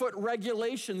 6-foot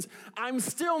regulations, I'm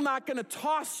still not going to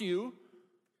toss you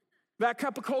that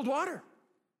cup of cold water.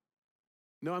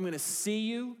 No, I'm going to see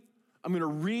you. I'm going to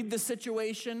read the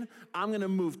situation. I'm going to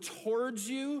move towards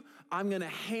you. I'm going to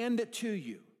hand it to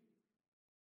you.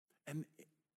 And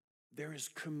there is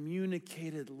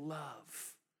communicated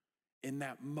love in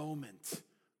that moment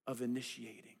of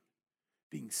initiating,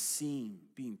 being seen,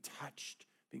 being touched,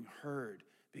 being heard,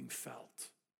 being felt.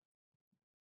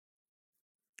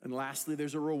 And lastly,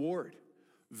 there's a reward.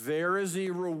 There is a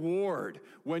reward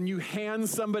when you hand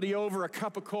somebody over a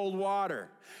cup of cold water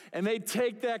and they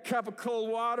take that cup of cold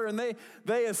water and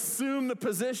they assume the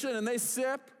position and they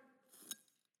sip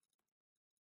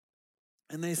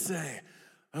and they say,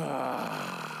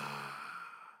 ah.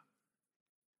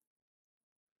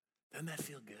 Doesn't that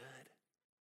feel good?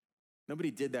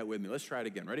 Nobody did that with me. Let's try it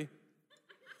again. Ready?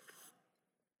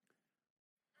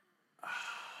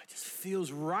 It just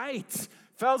feels right.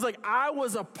 Feels like I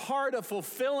was a part of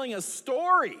fulfilling a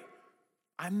story.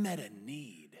 I met a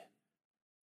need.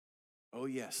 Oh,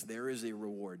 yes, there is a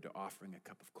reward to offering a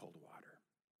cup of cold water.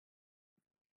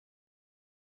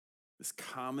 This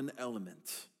common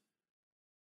element,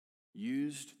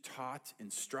 used, taught,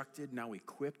 instructed, now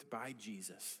equipped by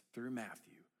Jesus through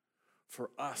Matthew, for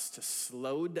us to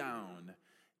slow down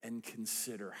and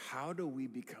consider, how do we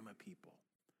become a people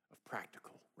of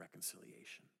practical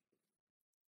reconciliation?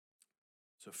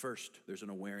 So first, there's an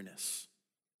awareness.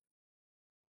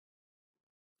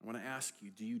 I want to ask you,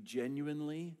 do you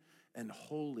genuinely and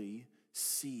wholly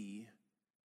see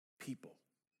people?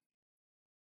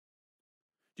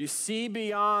 Do you see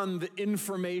beyond the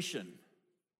information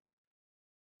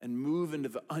and move into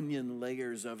the onion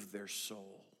layers of their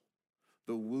soul,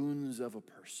 the wounds of a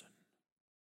person?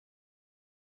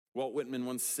 Walt Whitman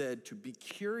once said, to be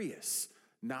curious,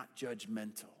 not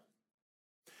judgmental.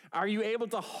 Are you able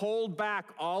to hold back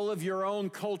all of your own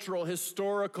cultural,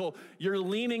 historical, your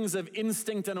leanings of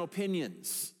instinct and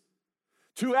opinions?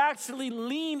 To actually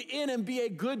lean in and be a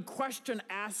good question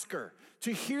asker,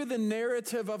 to hear the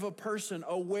narrative of a person,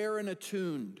 aware and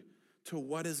attuned to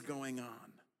what is going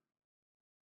on.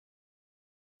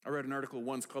 I read an article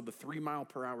once called The 3 Mile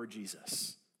Per Hour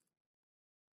Jesus,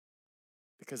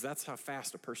 because that's how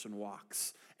fast a person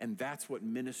walks, and that's what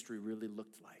ministry really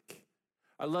looked like.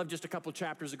 I love just a couple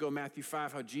chapters ago, Matthew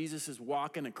 5, how Jesus is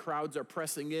walking and crowds are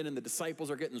pressing in and the disciples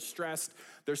are getting stressed.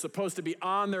 They're supposed to be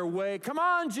on their way. Come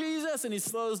on, Jesus. And he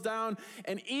slows down.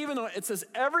 And even though it says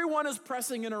everyone is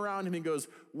pressing in around him, he goes,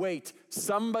 wait,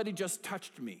 somebody just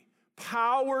touched me.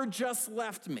 Power just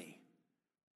left me.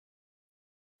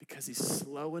 Because he's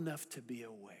slow enough to be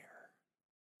aware.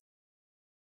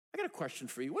 I got a question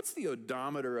for you. What's the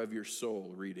odometer of your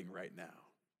soul reading right now?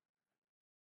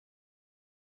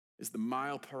 Is the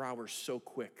mile per hour so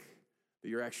quick that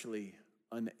you're actually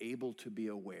unable to be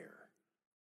aware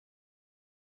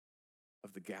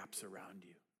of the gaps around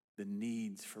you, the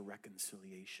needs for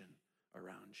reconciliation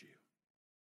around you?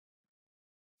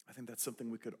 I think that's something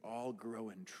we could all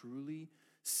grow in, truly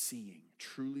seeing,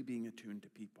 truly being attuned to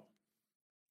people.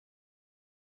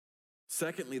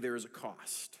 Secondly, there is a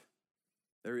cost.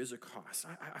 There is a cost.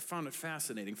 I found it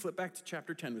fascinating. Flip back to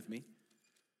chapter 10 with me.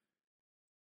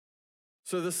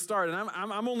 So this started, and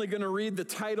I'm only going to read the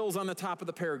titles on the top of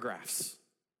the paragraphs.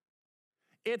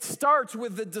 It starts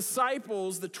with the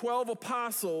disciples, the 12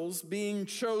 apostles being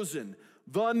chosen.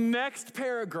 The next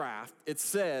paragraph, it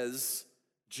says,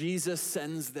 Jesus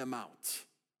sends them out.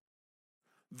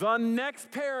 The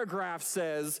next paragraph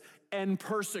says, and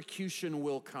persecution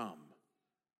will come.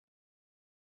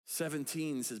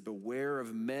 17 says, beware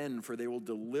of men, for they will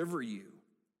deliver you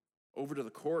over to the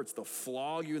courts. They'll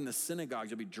flog you in the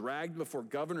synagogues. You'll be dragged before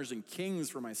governors and kings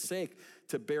for my sake,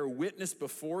 to bear witness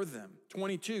before them.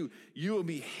 22, you will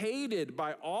be hated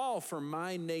by all for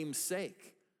my name's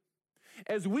sake.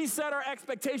 As we set our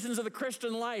expectations of the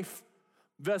Christian life,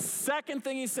 the second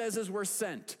thing he says is we're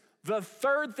sent. The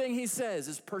third thing he says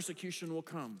is persecution will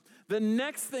come. The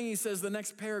next thing he says, the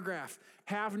next paragraph,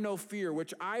 have no fear,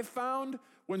 which I found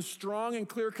when strong and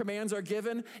clear commands are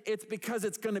given, it's because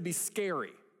it's going to be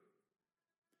scary.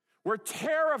 We're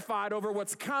terrified over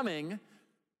what's coming.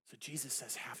 So Jesus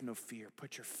says, have no fear.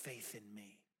 Put your faith in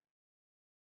me.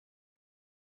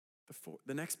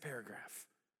 The next paragraph,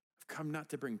 I've come not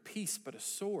to bring peace, but a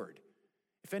sword.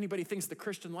 If anybody thinks the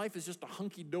Christian life is just a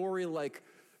hunky-dory, like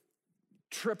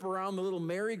trip around the little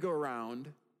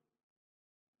merry-go-round,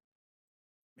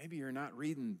 maybe you're not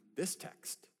reading this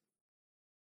text.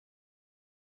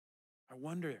 I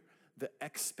wonder the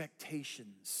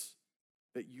expectations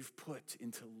that you've put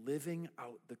into living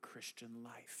out the Christian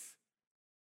life.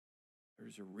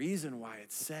 There's a reason why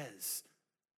it says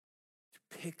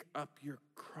to pick up your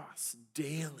cross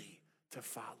daily to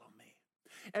follow me.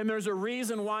 And there's a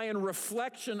reason why, in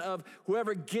reflection of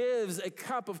whoever gives a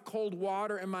cup of cold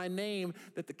water in my name,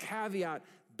 that the caveat,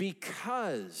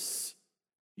 because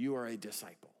you are a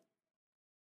disciple.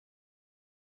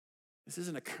 This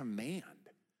isn't a command.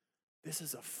 This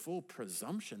is a full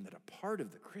presumption that a part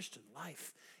of the Christian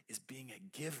life is being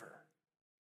a giver.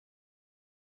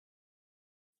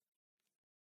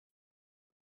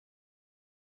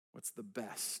 What's the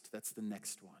best? That's the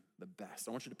next one, the best.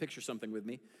 I want you to picture something with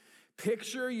me.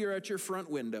 Picture you're at your front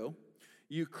window.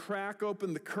 You crack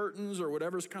open the curtains or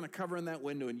whatever's kind of covering that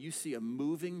window, and you see a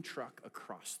moving truck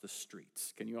across the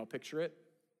streets. Can you all picture it?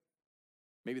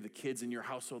 Maybe the kids in your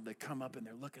household, they come up and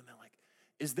they're looking, they're like,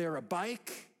 is there a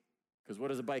bike? Because what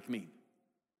does a bike mean?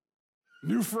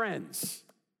 New friends.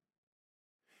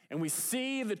 And we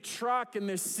see the truck and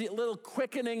this little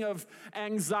quickening of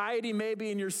anxiety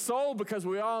maybe in your soul, because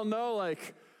we all know,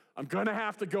 like, I'm going to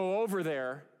have to go over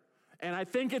there. And I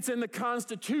think it's in the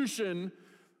Constitution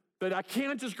that I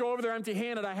can't just go over there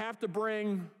empty-handed. I have to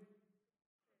bring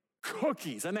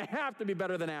cookies, and they have to be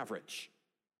better than average.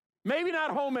 Maybe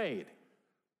not homemade,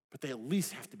 but they at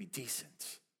least have to be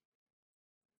decent.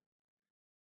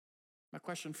 My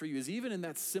question for you is, even in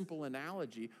that simple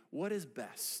analogy, what is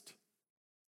best?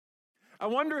 I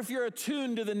wonder if you're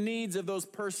attuned to the needs of those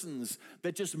persons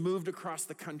that just moved across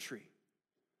the country,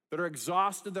 that are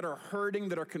exhausted, that are hurting,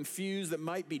 that are confused, that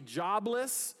might be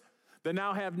jobless, that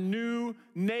now have new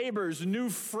neighbors, new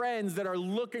friends that are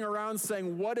looking around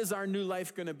saying, what is our new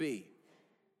life going to be?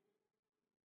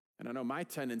 And I know my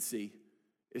tendency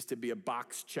is to be a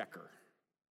box checker.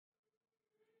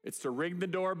 It's to ring the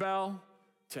doorbell,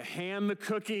 to hand the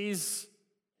cookies,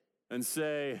 and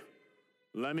say,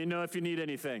 let me know if you need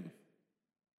anything.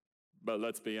 But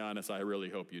let's be honest, I really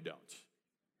hope you don't.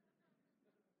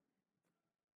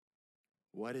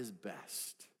 What is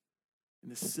best? In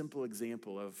this simple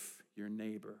example of your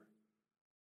neighbor.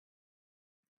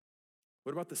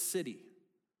 What about the city?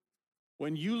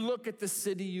 When you look at the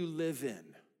city you live in,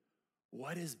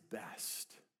 what is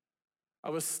best? I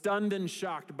was stunned and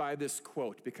shocked by this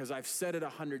quote because I've said it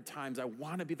 100 times. I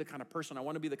want to be the kind of person, I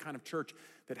want to be the kind of church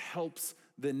that helps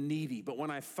the needy. But when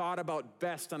I thought about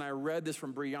best, and I read this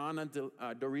from Brianna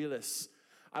Dorilis,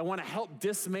 I want to help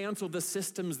dismantle the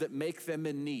systems that make them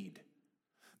in need.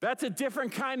 That's a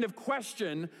different kind of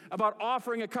question about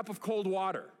offering a cup of cold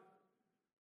water.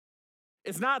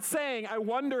 It's not saying, I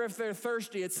wonder if they're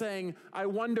thirsty. It's saying, I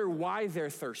wonder why they're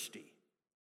thirsty.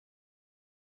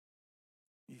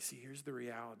 You see, here's the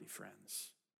reality,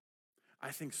 friends. I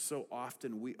think so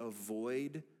often we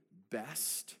avoid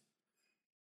best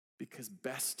because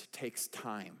best takes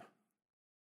time.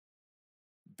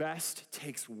 Best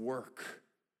takes work.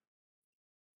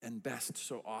 And best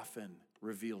so often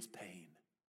reveals pain.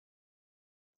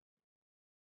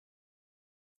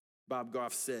 Bob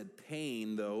Goff said,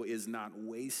 pain, though, is not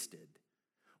wasted.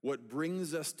 What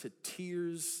brings us to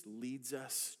tears leads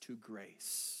us to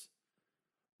grace.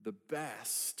 The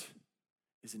best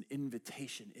is an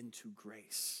invitation into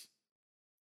grace.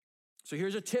 So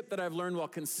here's a tip that I've learned while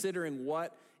considering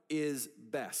what is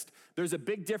best. There's a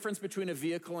big difference between a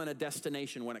vehicle and a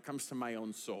destination when it comes to my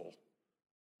own soul.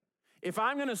 If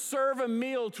I'm going to serve a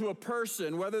meal to a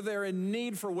person, whether they're in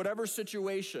need for whatever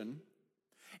situation,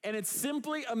 and it's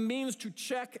simply a means to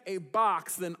check a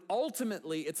box, then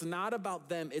ultimately it's not about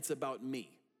them, it's about me.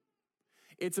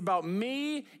 It's about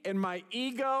me and my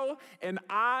ego, and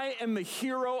I am the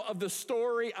hero of the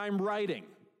story I'm writing.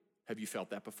 Have you felt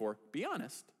that before? Be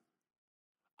honest.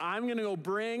 I'm going to go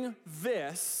bring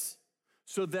this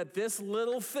so that this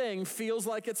little thing feels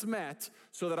like it's met,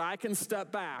 so that I can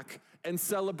step back and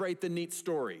celebrate the neat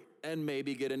story and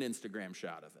maybe get an Instagram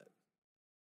shot of it.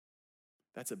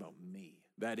 That's about me.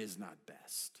 That is not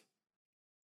best.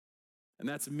 And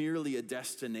that's merely a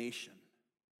destination.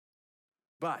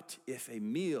 But if a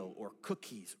meal or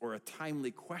cookies or a timely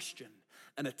question,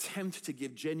 an attempt to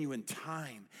give genuine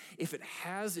time, if it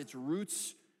has its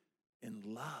roots in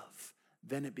love,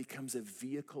 then it becomes a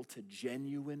vehicle to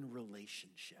genuine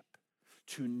relationship,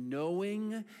 to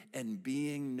knowing and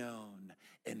being known.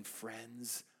 And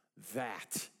friends,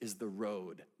 that is the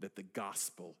road that the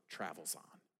gospel travels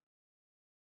on.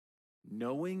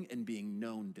 Knowing and being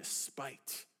known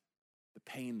despite the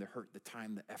pain, the hurt, the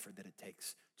time, the effort that it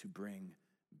takes to bring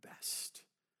best.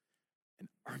 And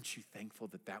aren't you thankful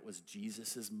that that was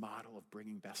Jesus' model of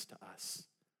bringing best to us?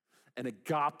 An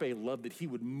agape love that he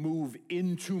would move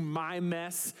into my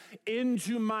mess,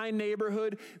 into my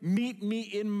neighborhood, meet me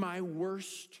in my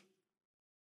worst.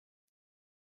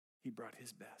 He brought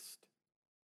his best.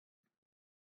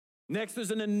 Next,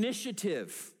 there's an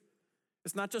initiative.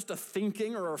 It's not just a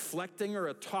thinking or a reflecting or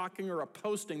a talking or a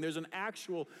posting. There's an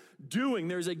actual doing.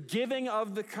 There's a giving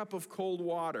of the cup of cold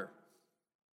water.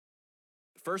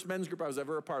 The first men's group I was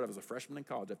ever a part of was a freshman in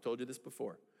college. I've told you this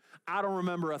before. I don't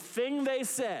remember a thing they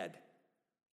said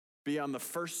beyond the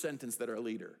first sentence that our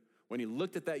leader, when he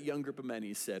looked at that young group of men,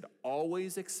 he said,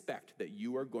 always expect that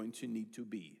you are going to need to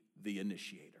be the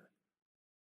initiator.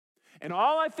 And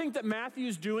all I think that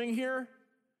Matthew's doing here,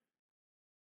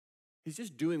 he's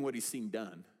just doing what he's seen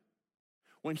done.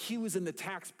 When he was in the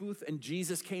tax booth and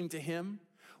Jesus came to him,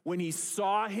 when he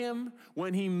saw him,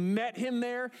 when he met him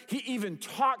there, he even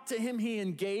talked to him, he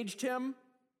engaged him.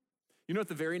 You know what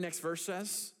the very next verse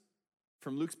says?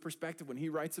 From Luke's perspective, when he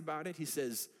writes about it, he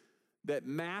says that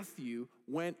Matthew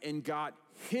went and got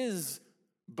his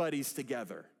buddies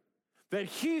together, that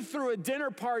he threw a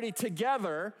dinner party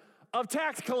together of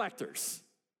tax collectors,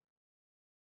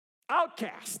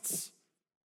 outcasts,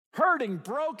 hurting,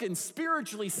 broken,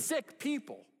 spiritually sick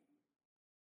people,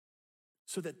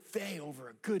 so that they, over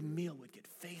a good meal, would get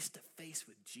face to face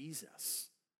with Jesus.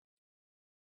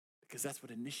 Because that's what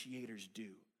initiators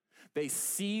do. They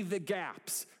see the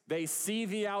gaps, they see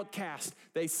the outcast,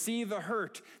 they see the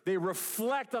hurt, they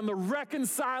reflect on the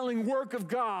reconciling work of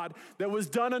God that was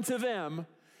done unto them,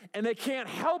 and they can't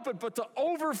help it but to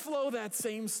overflow that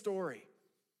same story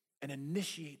and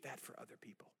initiate that for other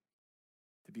people.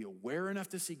 To be aware enough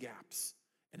to see gaps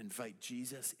and invite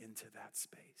Jesus into that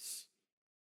space.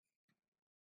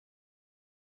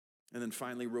 And then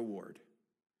finally, reward.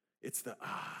 It's the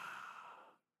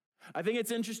I think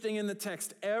it's interesting in the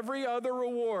text. Every other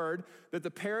reward that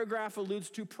the paragraph alludes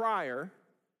to prior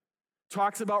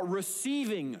talks about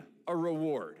receiving a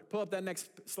reward. Pull up that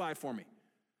next slide for me.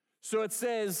 So it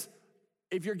says,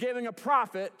 if you're giving a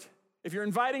prophet, if you're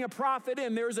inviting a prophet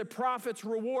in, there's a prophet's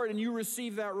reward and you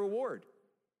receive that reward.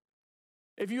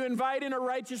 If you invite in a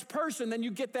righteous person, then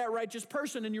you get that righteous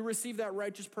person and you receive that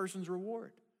righteous person's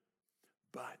reward.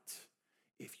 But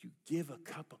if you give a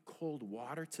cup of cold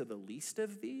water to the least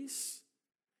of these,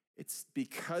 it's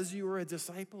because you are a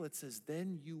disciple, it says,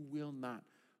 then you will not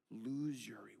lose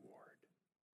your reward.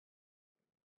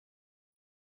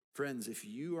 Friends, if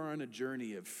you are on a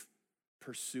journey of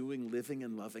pursuing, living,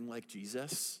 and loving like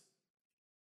Jesus,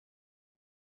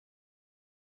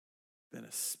 then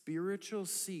a spiritual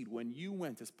seed, when you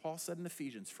went, as Paul said in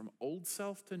Ephesians, from old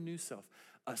self to new self,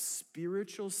 a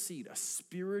spiritual seed, a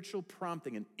spiritual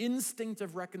prompting, an instinct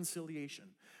of reconciliation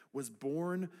was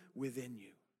born within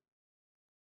you.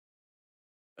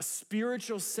 A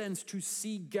spiritual sense to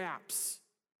see gaps,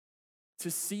 to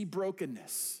see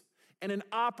brokenness, and an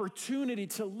opportunity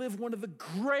to live one of the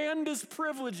grandest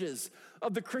privileges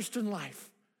of the Christian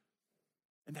life.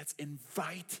 And that's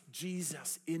invite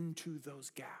Jesus into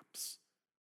those gaps,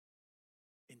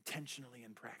 intentionally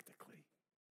and practically.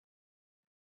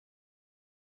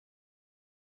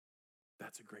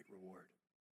 That's a great reward.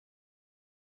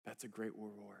 That's a great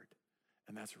reward.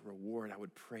 And that's a reward I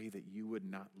would pray that you would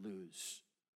not lose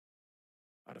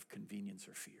out of convenience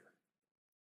or fear.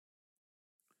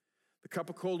 The cup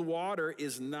of cold water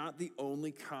is not the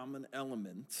only common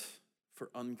element for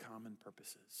uncommon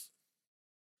purposes.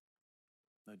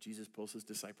 Now, Jesus pulls his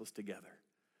disciples together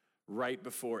right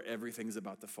before everything's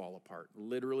about to fall apart.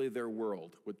 Literally, their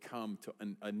world would come to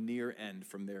a near end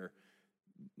from their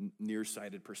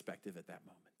nearsighted perspective at that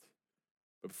moment.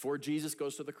 But before Jesus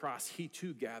goes to the cross, he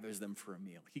too gathers them for a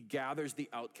meal. He gathers the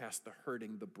outcast, the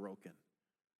hurting, the broken.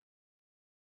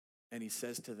 And he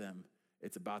says to them,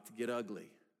 it's about to get ugly,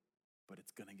 but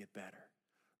it's going to get better.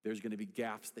 There's going to be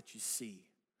gaps that you see.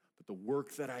 But the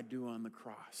work that I do on the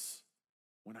cross,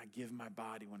 when I give my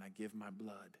body, when I give my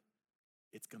blood,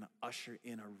 it's going to usher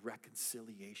in a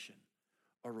reconciliation,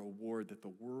 a reward that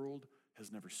the world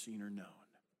has never seen or known.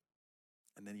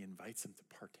 And then he invites them to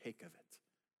partake of it.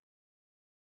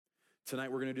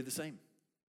 Tonight we're going to do the same.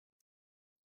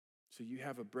 So you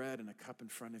have a bread and a cup in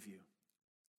front of you.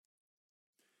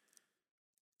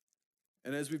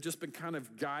 And as we've just been kind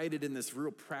of guided in this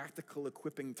real practical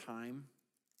equipping time,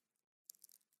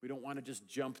 we don't want to just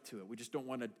jump to it. We just don't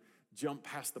want to jump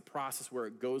past the process where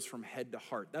it goes from head to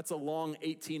heart. That's a long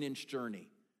 18-inch journey,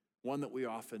 one that we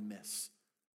often miss.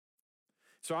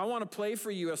 So I want to play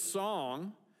for you a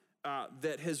song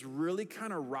that has really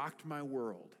kind of rocked my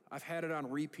world. I've had it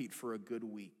on repeat for a good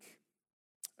week.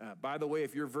 By the way,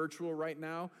 if you're virtual right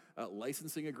now,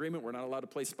 licensing agreement, we're not allowed to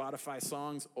play Spotify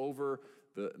songs over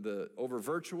over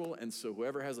virtual, and so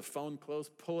whoever has a phone close,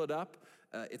 pull it up.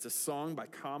 It's a song by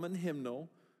Common Hymnal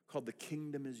called "The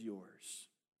Kingdom Is Yours."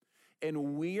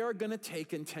 And we are going to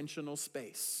take intentional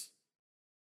space,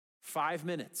 5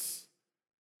 minutes,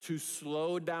 to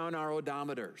slow down our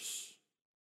odometers,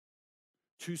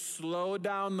 to slow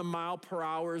down the mile per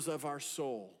hours of our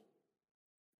soul,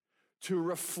 to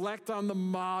reflect on the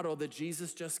model that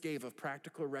Jesus just gave of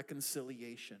practical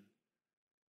reconciliation,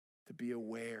 to be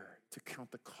aware, to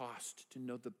count the cost, to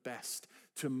know the best,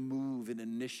 to move in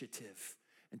initiative,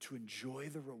 and to enjoy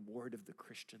the reward of the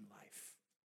Christian life.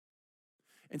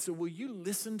 And so will you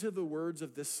listen to the words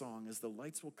of this song as the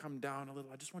lights will come down a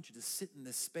little? I just want you to sit in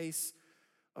this space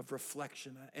of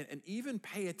reflection and even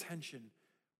pay attention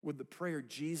with the prayer,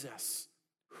 Jesus,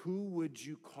 who would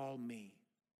you call me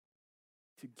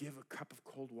to give a cup of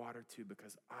cold water to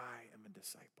because I am a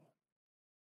disciple?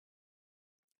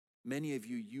 Many of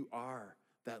you, you are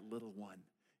that little one.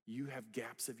 You have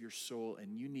gaps of your soul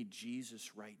and you need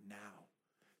Jesus right now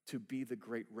to be the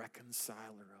great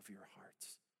reconciler of your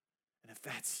hearts. And if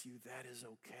that's you, that is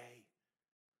okay.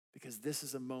 Because this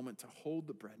is a moment to hold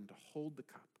the bread and to hold the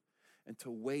cup and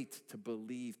to wait, to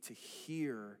believe, to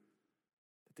hear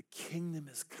that the kingdom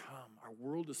has come. Our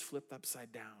world is flipped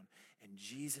upside down and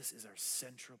Jesus is our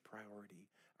central priority,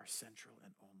 our central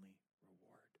and only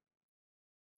reward.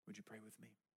 Would you pray with me?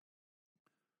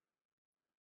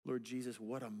 Lord Jesus,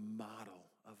 what a model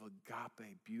of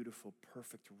agape, beautiful,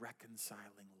 perfect,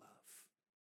 reconciling love.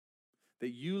 That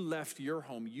you left your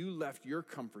home, you left your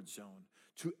comfort zone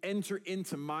to enter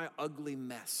into my ugly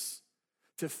mess,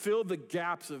 to fill the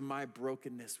gaps of my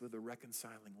brokenness with the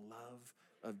reconciling love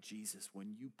of Jesus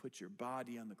when you put your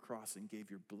body on the cross and gave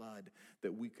your blood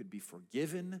that we could be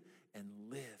forgiven and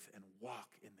live and walk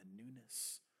in the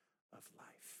newness of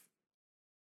life.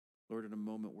 Lord, in a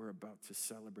moment, we're about to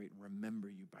celebrate and remember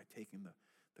you by taking the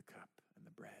cup and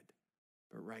the bread.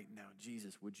 But right now,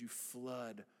 Jesus, would you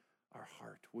flood our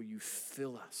heart? Will you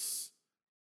fill us?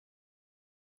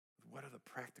 What are the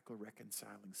practical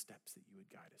reconciling steps that you would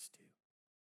guide us to?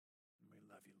 And we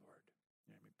love you, Lord.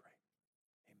 And we pray.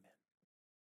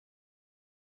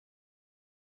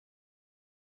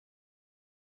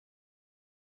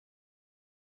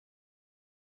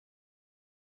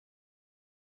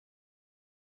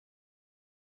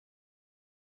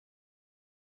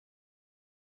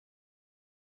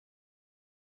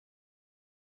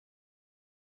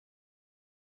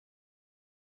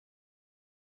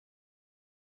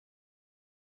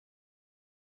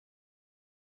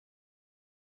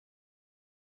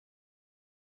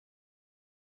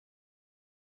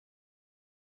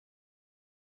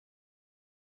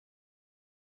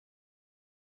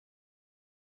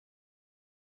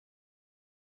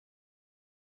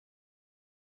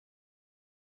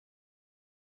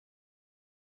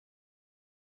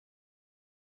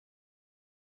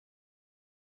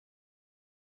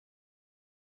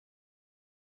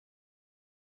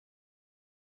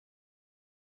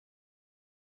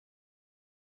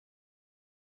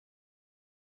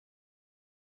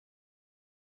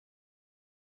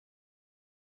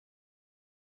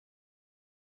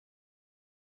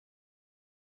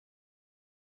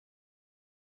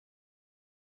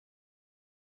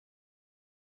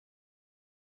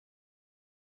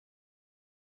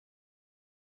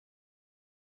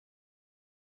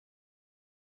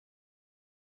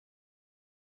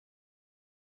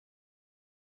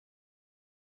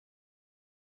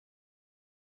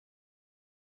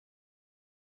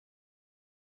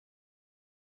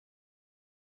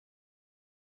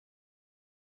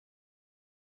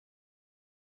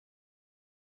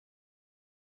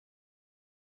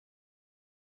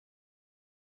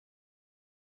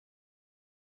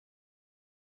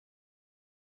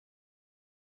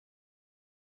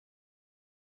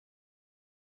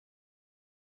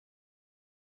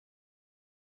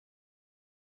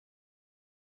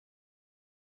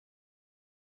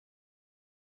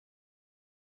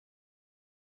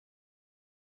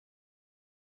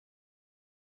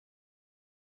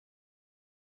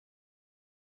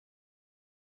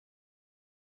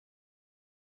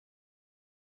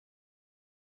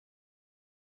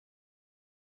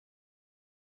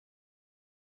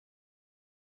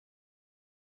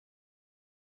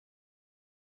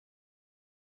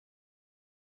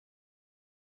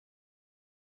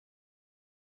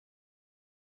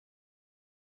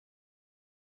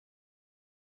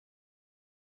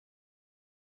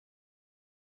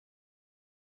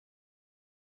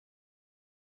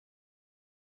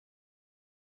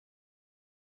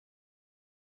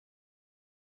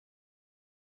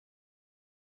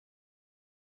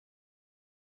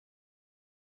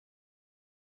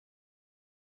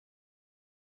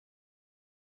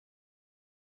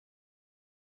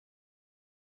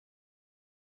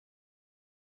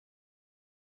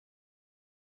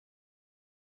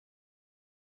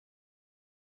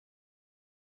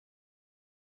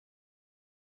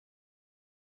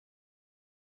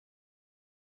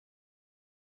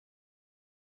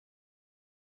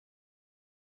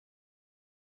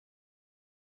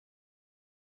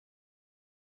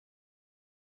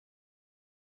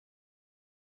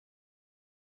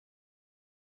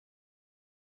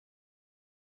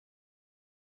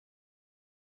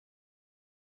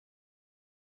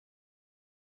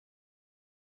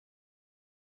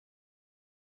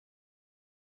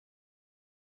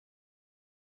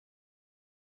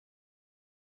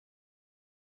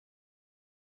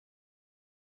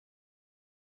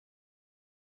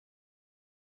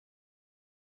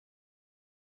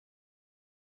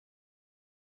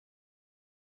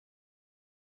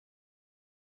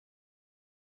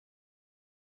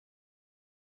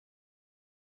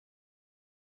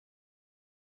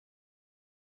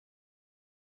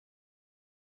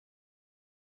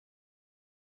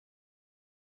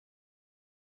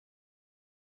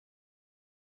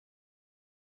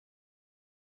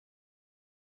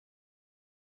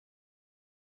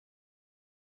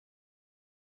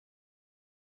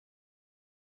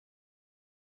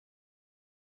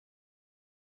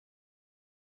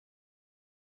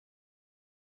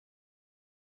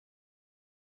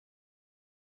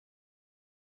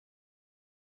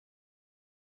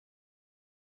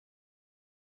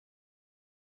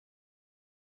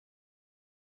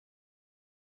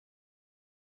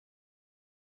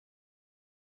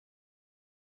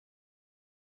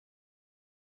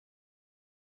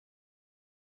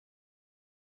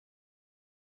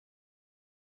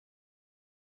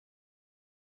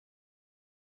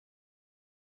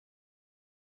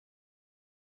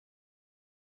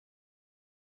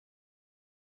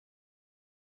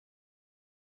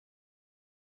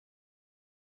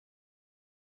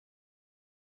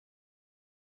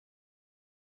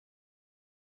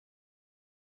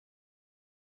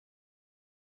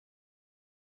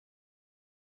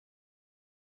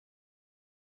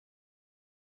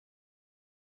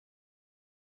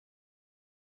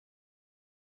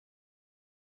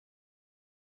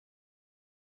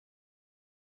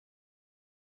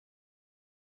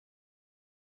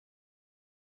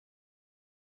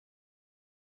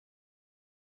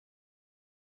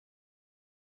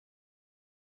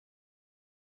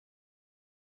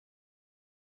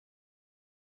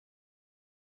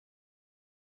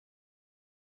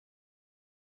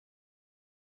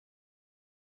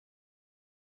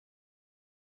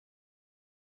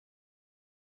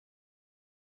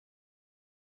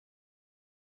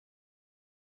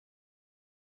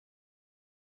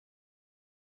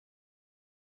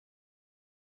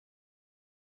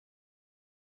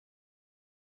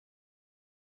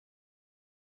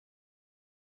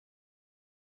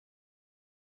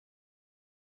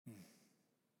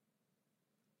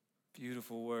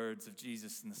 Beautiful words of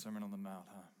Jesus in the Sermon on the Mount,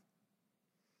 huh?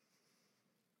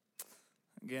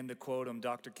 Again, to quote him,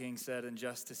 Dr. King said,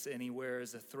 "Injustice anywhere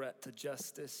is a threat to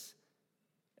justice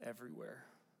everywhere."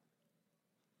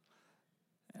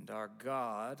 And our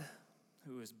God,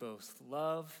 who is both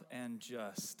love and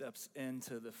just, steps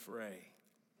into the fray.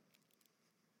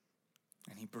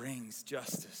 And he brings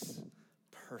justice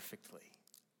perfectly.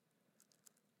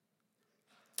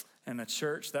 And a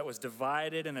church that was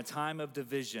divided in a time of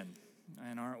division.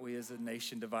 And aren't we as a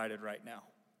nation divided right now?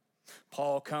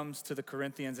 Paul comes to the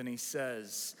Corinthians and he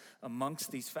says,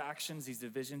 amongst these factions, these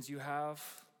divisions you have,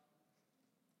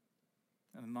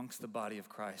 and amongst the body of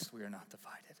Christ, we are not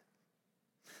divided.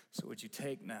 So would you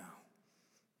take now,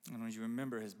 and would you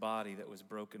remember his body that was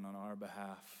broken on our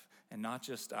behalf, and not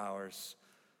just ours,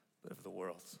 but of the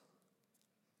world's?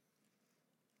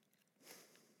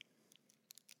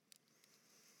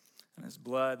 And his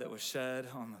blood that was shed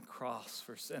on the cross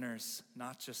for sinners,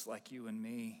 not just like you and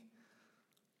me,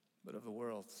 but of the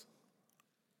world's.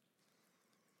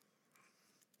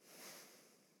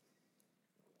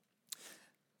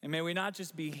 And may we not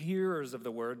just be hearers of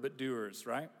the word, but doers,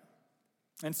 right?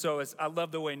 And so I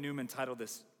love the way Newman titled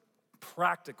this,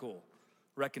 Practical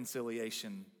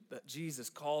Reconciliation, that Jesus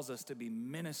calls us to be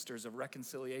ministers of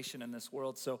reconciliation in this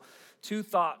world. So 2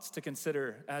 thoughts to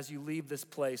consider as you leave this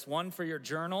place. One for your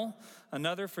journal,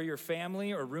 another for your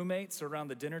family or roommates around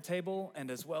the dinner table,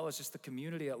 and as well as just the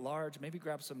community at large. Maybe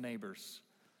grab some neighbors.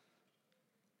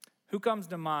 Who comes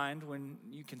to mind when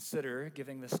you consider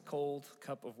giving this cold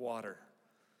cup of water?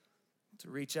 To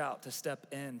reach out, to step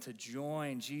in, to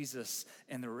join Jesus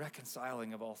in the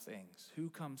reconciling of all things. Who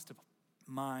comes to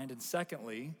mind? And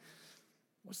secondly,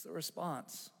 what's the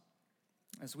response?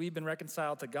 As we've been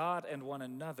reconciled to God and one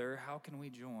another, how can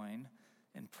we join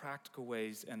in practical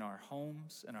ways in our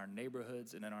homes, in our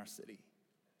neighborhoods, and in our city?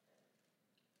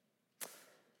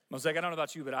 Mosaic, I don't know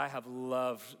about you, but I have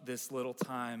loved this little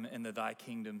time in the Thy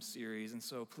Kingdom series. And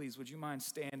so please, would you mind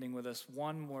standing with us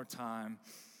one more time?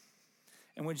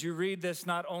 And would you read this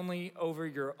not only over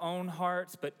your own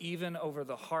hearts, but even over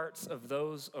the hearts of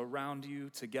those around you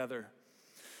together?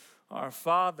 Our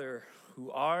Father, who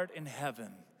art in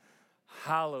heaven,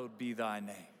 hallowed be thy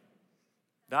name.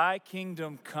 Thy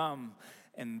kingdom come,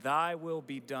 and thy will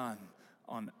be done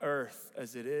on earth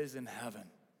as it is in heaven.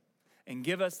 And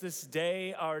give us this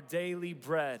day our daily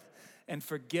bread, and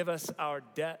forgive us our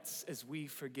debts as we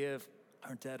forgive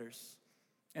our debtors.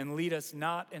 And lead us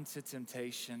not into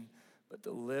temptation, but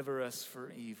deliver us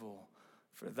from evil.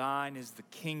 For thine is the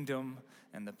kingdom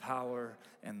and the power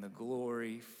and the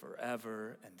glory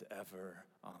forever and ever.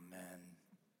 Amen.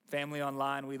 Family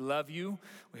online, we love you.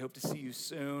 We hope to see you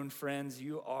soon. Friends,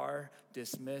 you are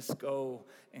dismissed. Go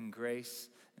in grace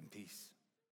and peace.